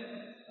them said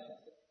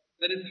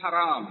that is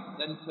haram,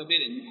 that is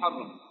forbidden,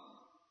 muharram.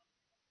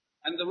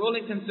 And the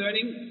ruling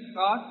concerning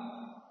khas,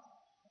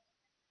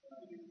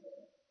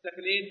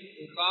 taqleed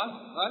khas,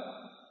 what?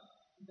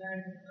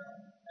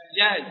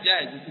 Jaiz,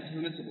 it is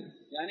permissible.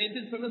 It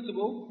is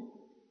permissible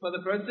for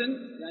the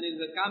person,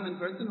 the common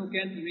person who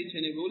can't reach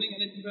any ruling,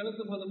 and it is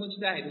permissible for the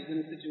mujtahid who is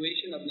in a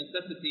situation of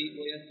necessity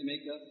where he has to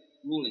make a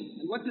ruling.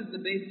 And what is the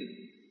basis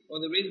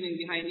or the reasoning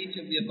behind each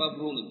of the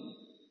above rulings?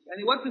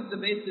 What is the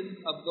basis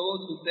of those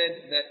who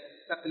said that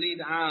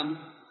taqleed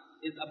aam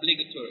is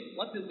obligatory?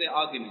 What is their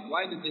argument?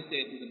 Why did they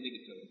say it is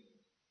obligatory?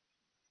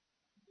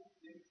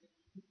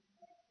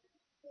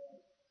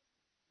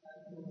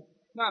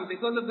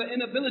 Because of the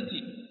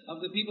inability of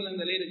the people in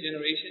the later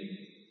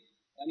generation,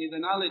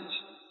 the knowledge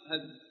has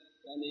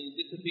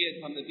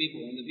disappeared from the people,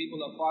 and the people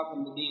are far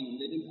from the deen, and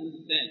they didn't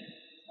understand.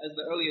 as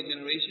the earlier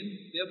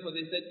generation. Therefore,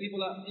 they said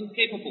people are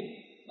incapable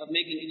of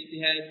making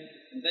ijtihad.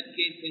 In that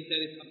case, they said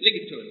it's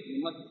obligatory.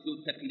 You must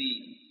do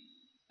taqleed.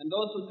 And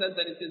those who said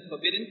that it is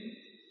forbidden,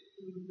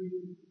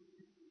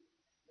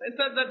 they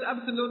said that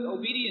absolute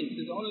obedience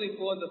is only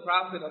for the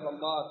Prophet of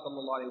Allah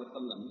sallallahu alaihi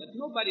wasallam. That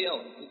nobody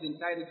else is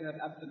entitled to have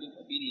absolute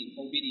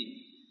obedience.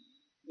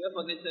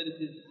 Therefore, they said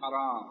it is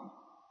haram.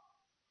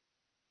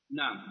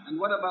 Now, and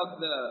what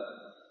about the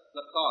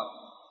thought?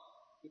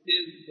 It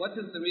is, what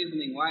is the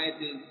reasoning why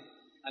it is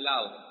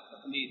allowed?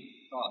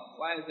 Taqleed,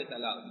 thought. Why is it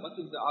allowed? What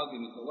is the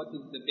argument or what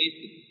is the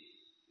basis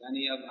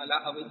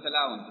of its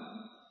allowance?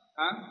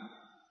 Huh?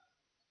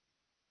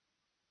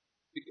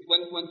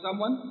 When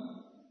someone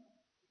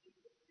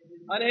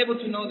unable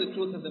to know the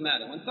truth of the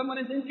matter, when someone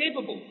is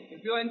incapable,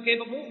 if you are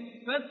incapable,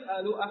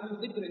 فَاسْأَلُوا أَهْلَ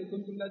الذِّكْرِ إِن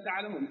كُنتُمْ لَا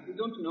تَعْلَمُونَ. If you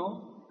don't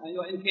know and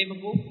you are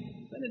incapable,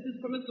 then it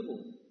is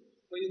permissible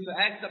for you to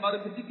act about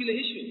a particular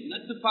issue,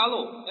 not to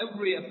follow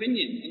every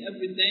opinion and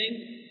every saying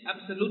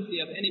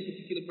absolutely of any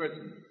particular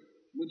person,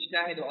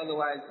 mujtahid or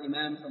otherwise,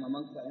 imam from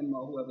amongst the imam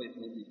or whoever it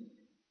may be.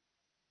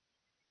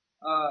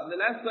 The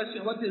last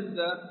question, what is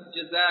the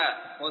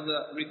jaza or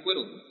the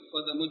requital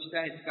for the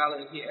mujtahid scholar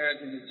if he errs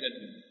in his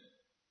judgment?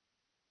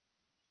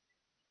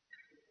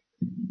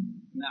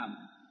 Now,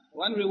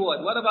 one reward.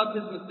 What about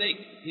his mistake?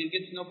 He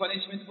gets no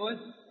punishment for it?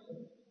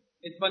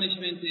 His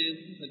punishment is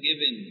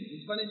forgiven.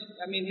 His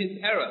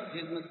error,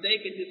 his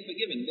mistake, it is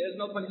forgiven. There is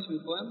no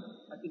punishment for him.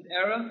 But his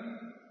error,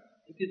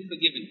 it is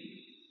forgiven.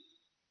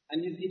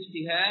 And his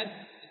ijtihad,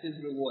 it is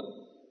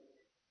rewarded.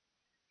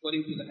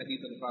 According to the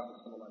hadith of the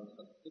Prophet sallallahu alaihi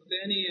wasallam. If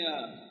there any,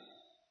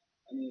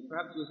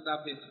 perhaps we'll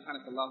stop here.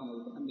 سبحانك اللهم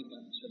وبحمدك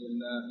أشهد أن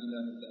لا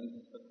إله إلا أنت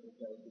أستغفرك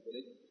وأتوب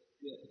إليك.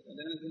 Is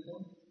there anything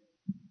more?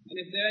 And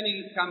if there are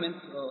any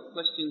comments or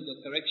questions or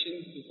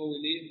corrections before we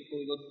leave,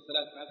 before we go to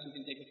Salat, perhaps we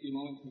can take a few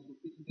moments.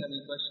 If you have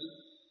any questions,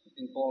 you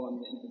can call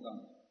on the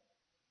intercom.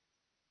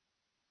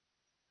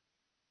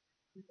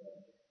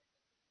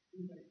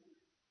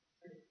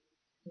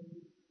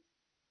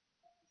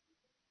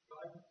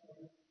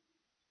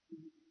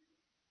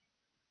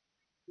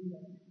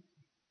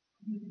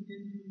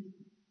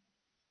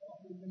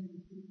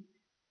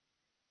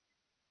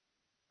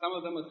 Some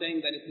of them are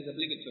saying that it is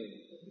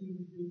obligatory.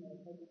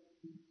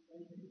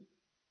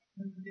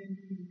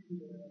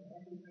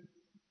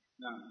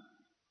 No.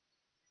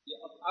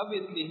 Yeah,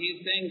 obviously, he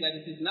is saying that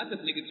it is not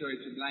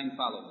obligatory to blind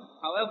follow.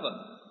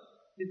 However,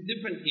 it's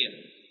different here.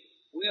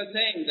 We are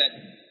saying that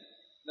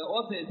the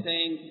author is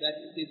saying that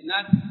it is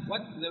not,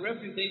 what the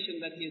refutation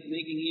that he is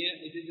making here,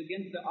 it is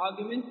against the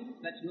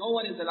argument that no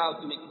one is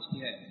allowed to make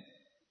ijtihad,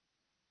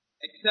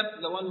 except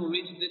the one who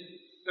reached this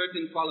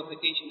certain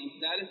qualification and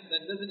status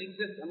that doesn't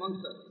exist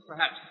amongst us,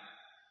 perhaps.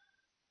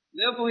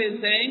 Therefore, he is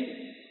saying,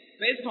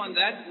 based on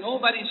that,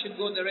 nobody should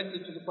go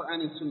directly to the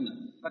Quran and Sunnah,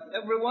 but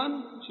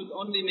everyone should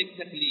only make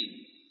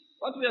taqleed.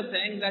 What we are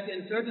saying that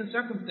in certain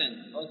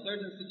circumstance or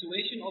certain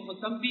situation, or for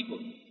some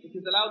people, it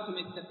is allowed to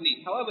make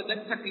taqleed. However,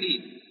 that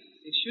taqleed,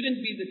 it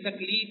shouldn't be the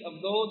taqleed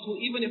of those who,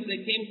 even if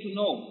they came to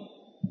know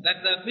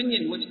that the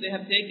opinion which they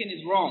have taken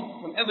is wrong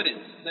from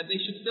evidence, that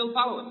they should still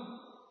follow it.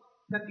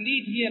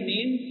 Taqleed here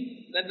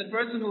means that the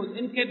person who is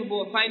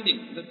incapable of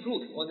finding the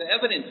truth or the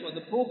evidence or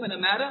the proof in a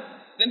matter,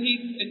 then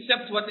he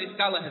accepts what a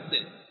scholar has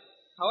said.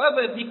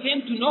 However, if he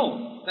came to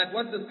know that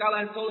what the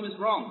scholar has told him is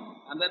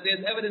wrong, and that there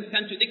is evidence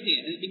contradicting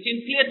it, and it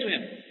became clear to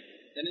him,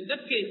 then in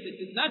that case it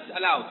is not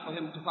allowed for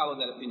him to follow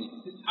that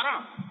opinion. It is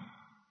haram.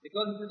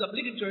 Because it is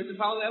obligatory to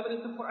follow the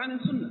evidence of Quran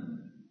and Sunnah.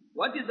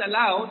 What is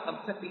allowed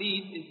of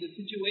taqleed is the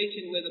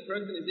situation where the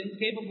person is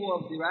incapable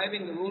of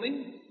deriving the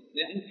ruling,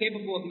 they are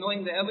incapable of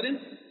knowing the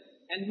evidence,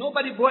 and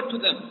nobody brought to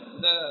them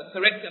the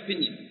correct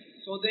opinion.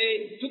 So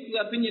they took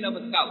the opinion of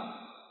a scholar.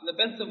 The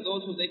best of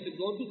those who they could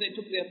go to, they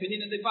took their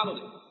opinion and they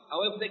followed it.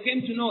 However, if they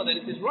came to know that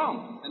it is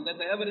wrong and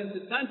that the evidence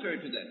is contrary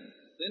to that,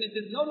 then it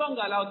is no longer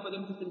allowed for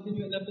them to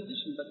continue in that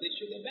position, but they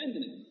should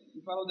abandon it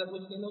and follow that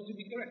which they know to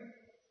be correct.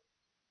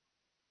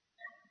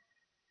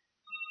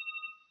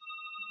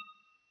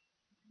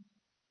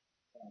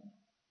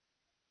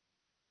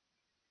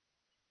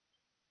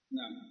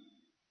 No.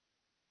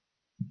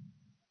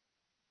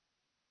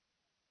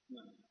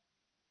 No.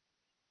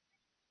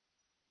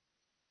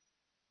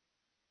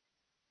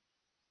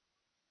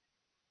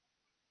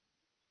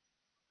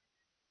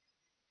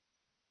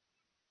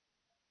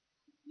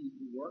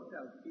 You work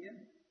out here?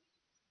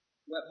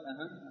 Well,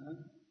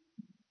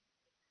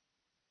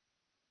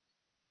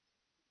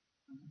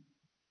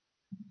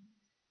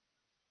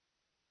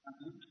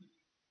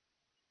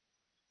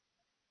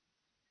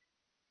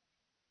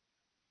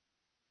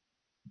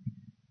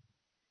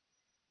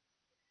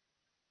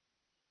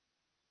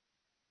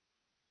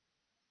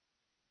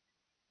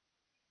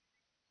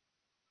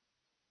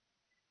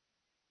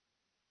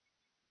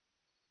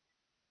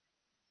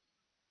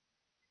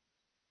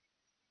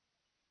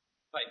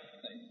 Right.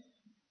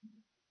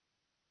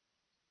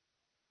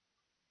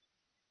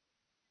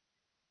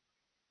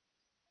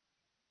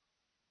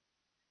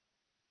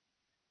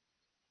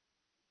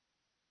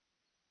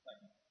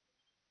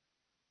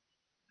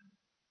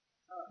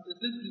 This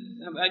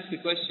is, I've asked the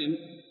question,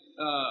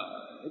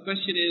 the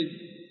question is,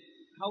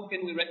 how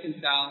can we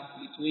reconcile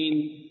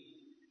between,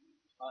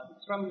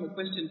 it's from a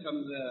question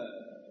from the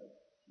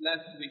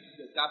last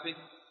week's topic,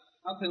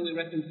 how can we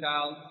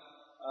reconcile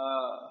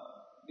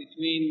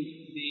between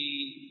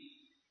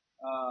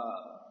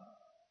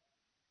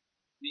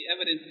the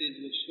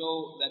evidences which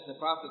show that the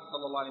Prophet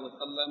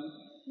ﷺ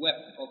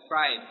wept or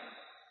cried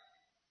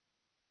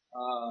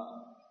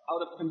out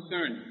of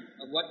concern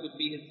of what would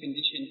be his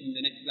condition in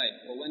the next life,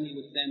 or when he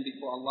would stand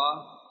before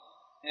Allah,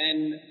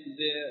 and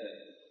the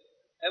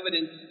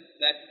evidence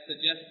that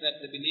suggests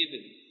that the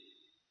believers,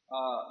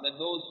 that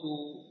those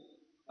who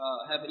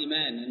have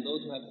iman and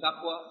those who have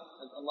taqwa,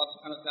 as Allah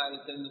subhanahu wa ta'ala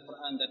said in the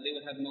Quran, that they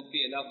would have no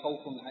fear, لا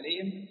خوف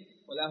عليهم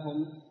ولا هم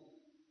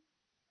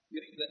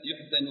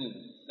يحزنون,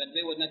 that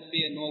they would not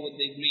fear nor would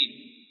they grieve.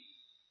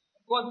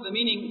 Of course, the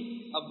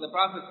meaning of the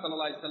Prophet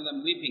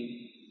ﷺ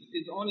weeping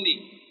is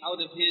only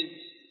out of his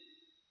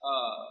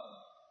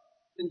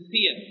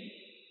sincere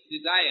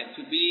desire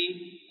to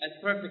be as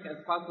perfect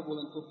as possible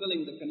in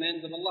fulfilling the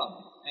commands of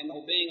Allah and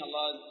obeying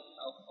Allah's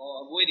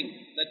or avoiding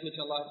that which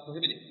Allah has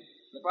prohibited.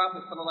 The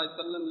Prophet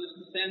ﷺ used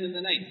to stand in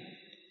the night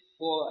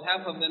for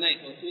half of the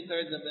night or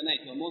 2/3 of the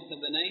night or most of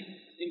the night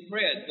in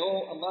prayer,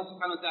 though Allah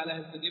subhanahu wa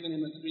ta'ala has forgiven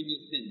him his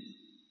previous sins.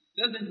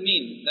 Doesn't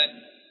mean that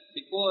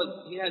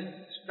because he has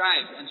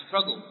strived and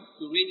struggled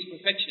to reach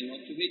perfection or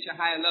to reach a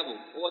higher level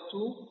or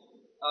to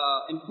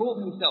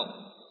improve himself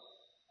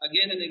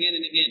again and again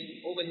and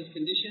again over his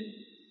condition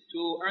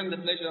to earn the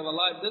pleasure of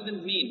Allah, it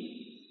doesn't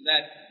mean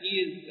that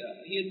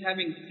he is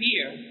having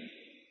fear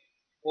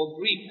or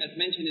grief as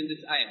mentioned in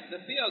this ayah. The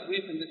fear or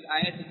grief in this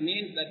ayah, it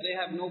means that they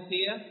have no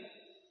fear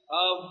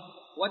of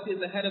what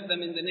is ahead of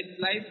them in the next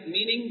life,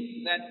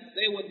 meaning that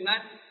they would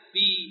not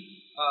be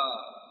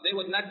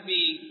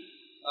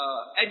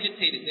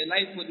agitated.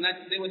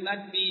 They would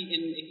not be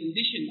in a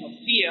condition of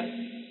fear,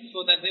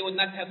 so that they would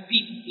not have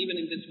peace even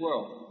in this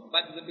world.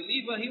 But the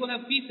believer, he will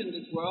have peace in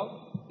this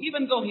world,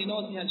 even though he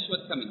knows he has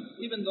shortcomings,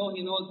 even though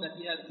he knows that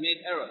he has made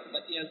error,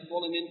 that he has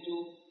fallen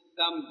into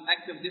some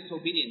act of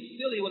disobedience.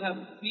 Still he will have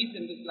peace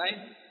in this life,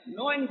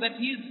 knowing that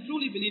he is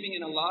truly believing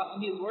in Allah,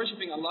 and he is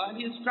worshipping Allah, and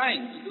he is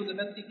trying to do the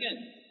best he can.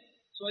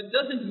 So it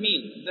doesn't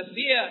mean, the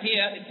fear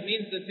here, it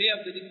means the fear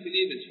of the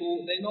disbelievers,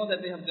 who they know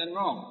that they have done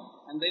wrong,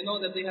 and they know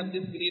that they have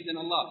disbelieved in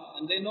Allah,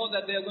 and they know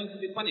that they are going to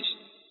be punished.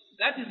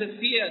 That is a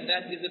fear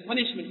that is a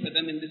punishment for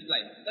them in this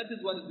life. That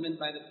is what is meant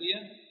by the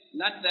fear,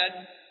 not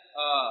that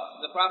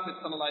the Prophet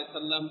ﷺ,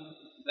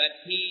 that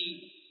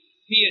he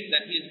feared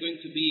that he is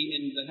going to be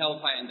in the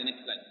hellfire in the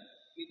next life.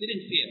 He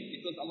didn't fear,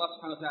 because Allah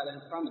subhanahu wa ta'ala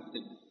has promised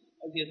him,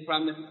 as he has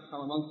promised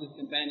from amongst his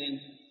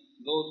companions,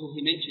 those who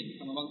he mentioned,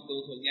 from amongst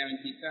those who are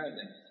guaranteed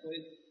paradise. So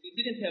he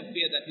didn't have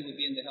fear that he would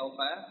be in the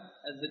hellfire,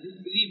 as the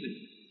disbelievers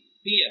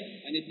fear,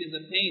 and it is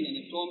a pain and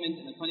a torment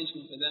and a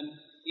punishment for them,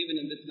 even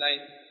in this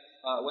life,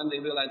 when they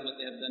realize what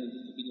they have done in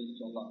disobedience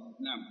to Allah.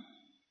 Now,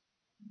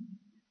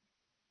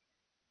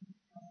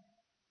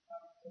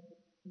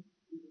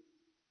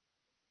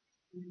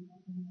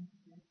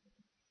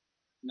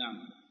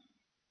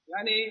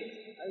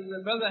 as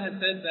the brother has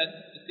said, that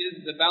it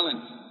is the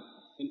balance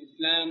in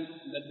Islam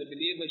that the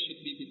believer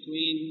should be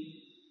between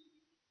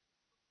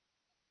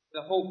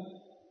the hope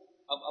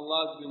of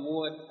Allah's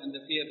reward and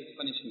the fear of His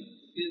punishment.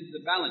 It is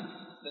the balance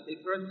that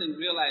a person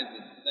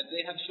realizes that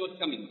they have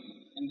shortcomings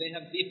and they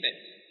have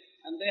defects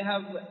and they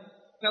have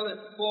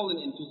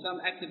fallen into some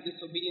act of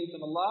disobedience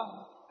of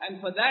Allah, and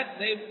for that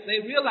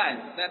they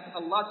realize that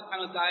Allah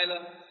subhanahu wa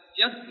ta'ala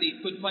justly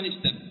could punish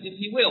them if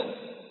He will.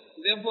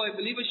 Therefore, a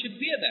believer should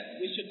fear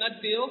that. We should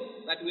not feel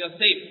that we are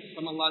safe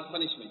from Allah's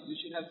punishment. We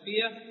should have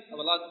fear of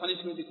Allah's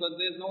punishment because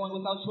there is no one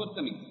without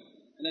shortcomings.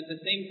 And at the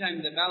same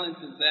time, the balance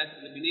is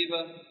that the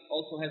believer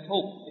also has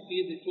hope. If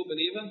he is a true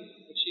believer,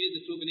 if she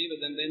is a true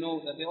believer, then they know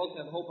that they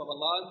also have hope of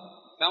Allah's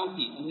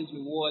bounty and His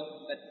reward,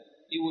 that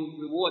He will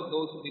reward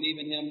those who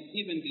believe in Him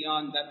even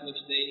beyond that which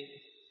they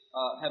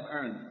have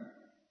earned.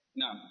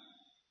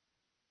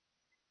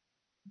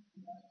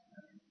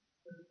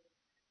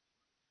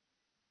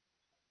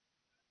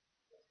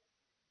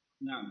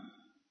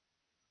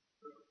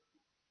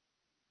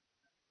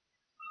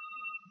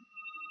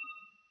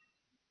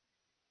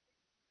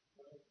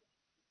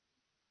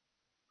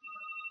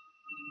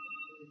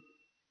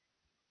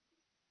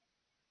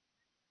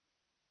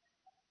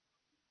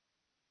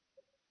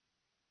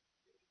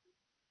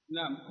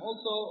 Now,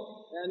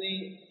 also,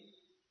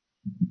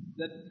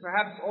 that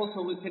perhaps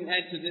also we can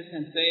add to this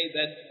and say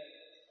that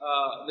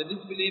the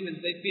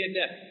disbelievers, they fear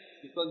death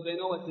because they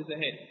know what is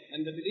ahead.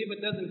 And the believer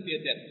doesn't fear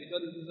death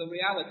because it is a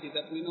reality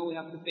that we know we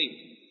have to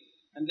face.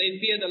 And they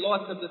fear the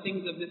loss of the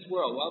things of this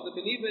world, while the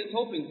believer is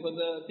hoping for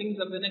the things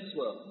of the next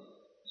world.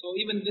 So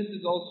even this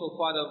is also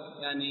part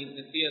of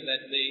the fear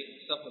that they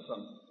suffer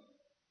from.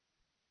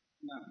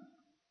 Now,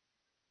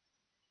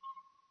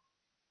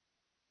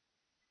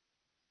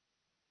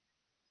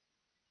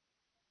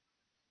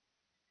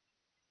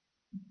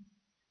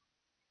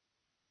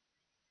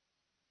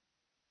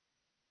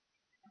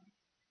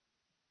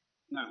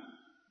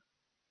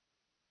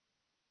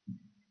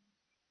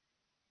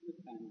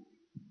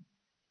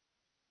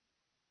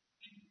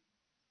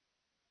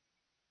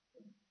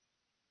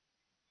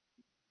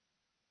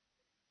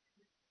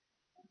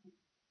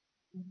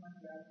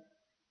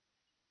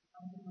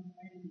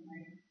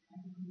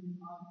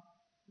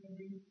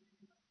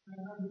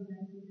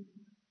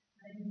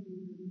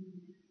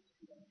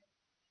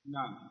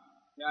 Naam.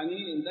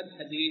 Yani in that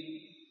hadith,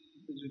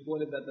 it is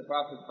reported that the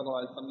Prophet ﷺ,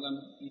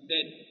 he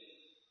said,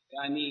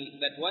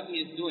 yani, that what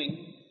he is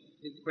doing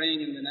is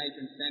praying in the night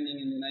and standing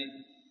in the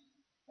night.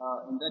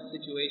 In that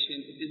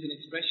situation, it is an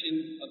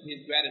expression of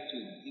his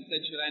gratitude. He said,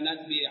 should I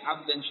not be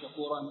abdan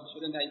shakuran?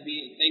 Shouldn't I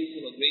be a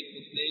thankful or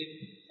grateful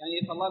slave? And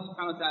if Allah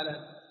subhanahu wa ta'ala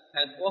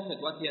has offered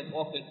what he has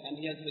offered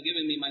and he has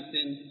forgiven me my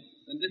sins,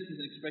 then this is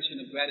an expression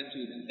of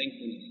gratitude and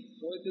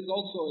thankfulness. So it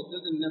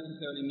doesn't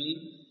necessarily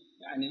mean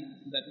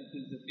that it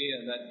is the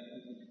fear that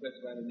is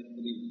expressed by the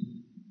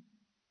disbelievers.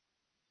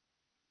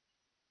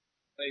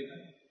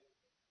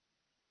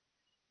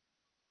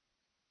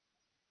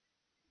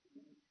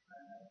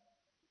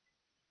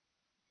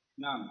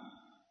 Naam.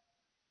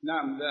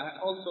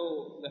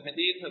 Also, the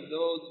hadith of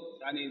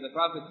those, the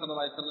Prophet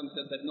ﷺ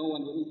said that no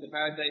one will enter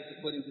paradise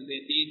according to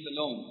their deeds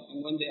alone. And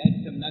when they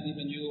asked him, not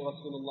even you,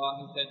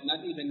 Rasulullah, he said,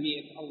 not even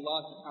me, if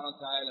Allah subhanahu wa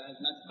ta'ala has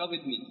not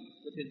covered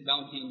me with his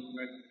bounty and his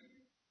mercy.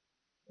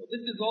 So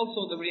this is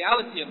also the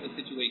reality of the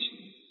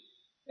situation.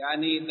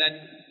 That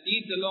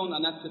deeds alone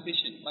are not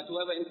sufficient. But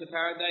whoever enters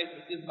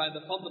paradise, it is by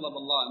the fadl of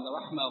Allah and the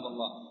rahmah of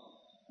Allah.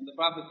 And the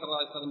Prophet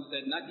ﷺ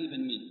said, not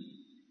even me.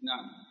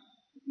 Naam.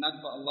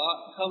 Not for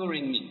Allah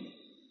covering me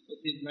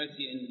with his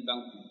mercy and his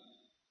bounty.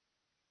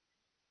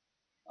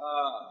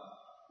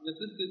 The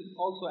sisters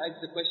also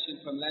asked a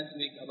question from last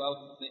week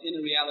about the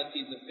inner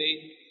realities of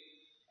faith,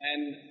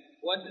 and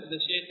what the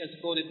Shaykh has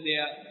quoted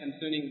there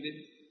concerning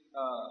this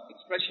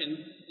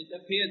expression. It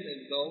appears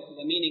as though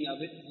the meaning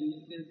of it, and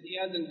he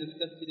hasn't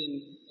discussed it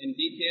in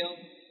detail,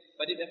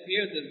 but it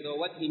appears as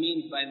though what he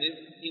means by this,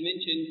 he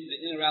mentioned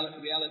the inner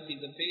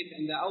realities of faith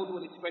and the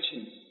outward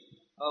expression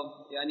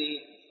of the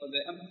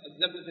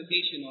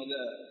exemplification or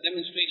the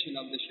demonstration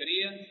of the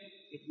Sharia.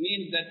 It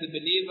means that the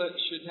believer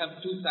should have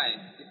two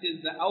sides. It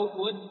is the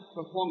outward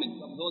performance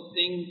of those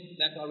things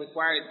that are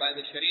required by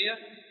the Sharia,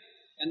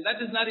 and that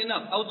is not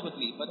enough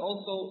outwardly, but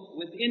also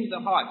within the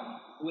heart,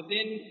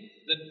 within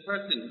the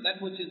person,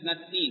 that which is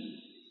not seen.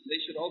 They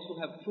should also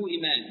have true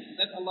Iman.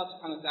 That Allah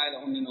subhanahu wa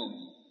ta'ala only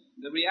knows.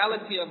 The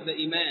reality of the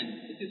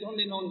Iman, it is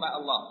only known by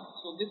Allah.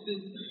 So this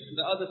is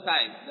the other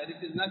side, that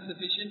it is not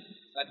sufficient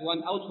that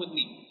one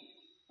outwardly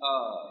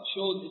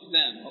shows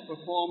Islam or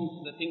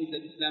performs the things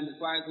that Islam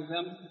requires of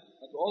them,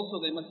 but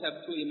also they must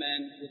have true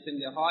Iman within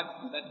their heart,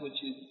 and that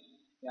which is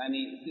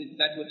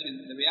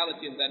the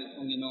reality of that is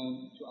only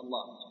known to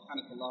Allah.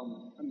 Subhanakallahumma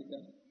wa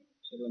bihamdika,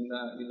 ashhadu an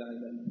la ilaha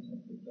illa anta,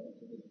 astaghfiruka wa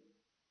atubu ilayk.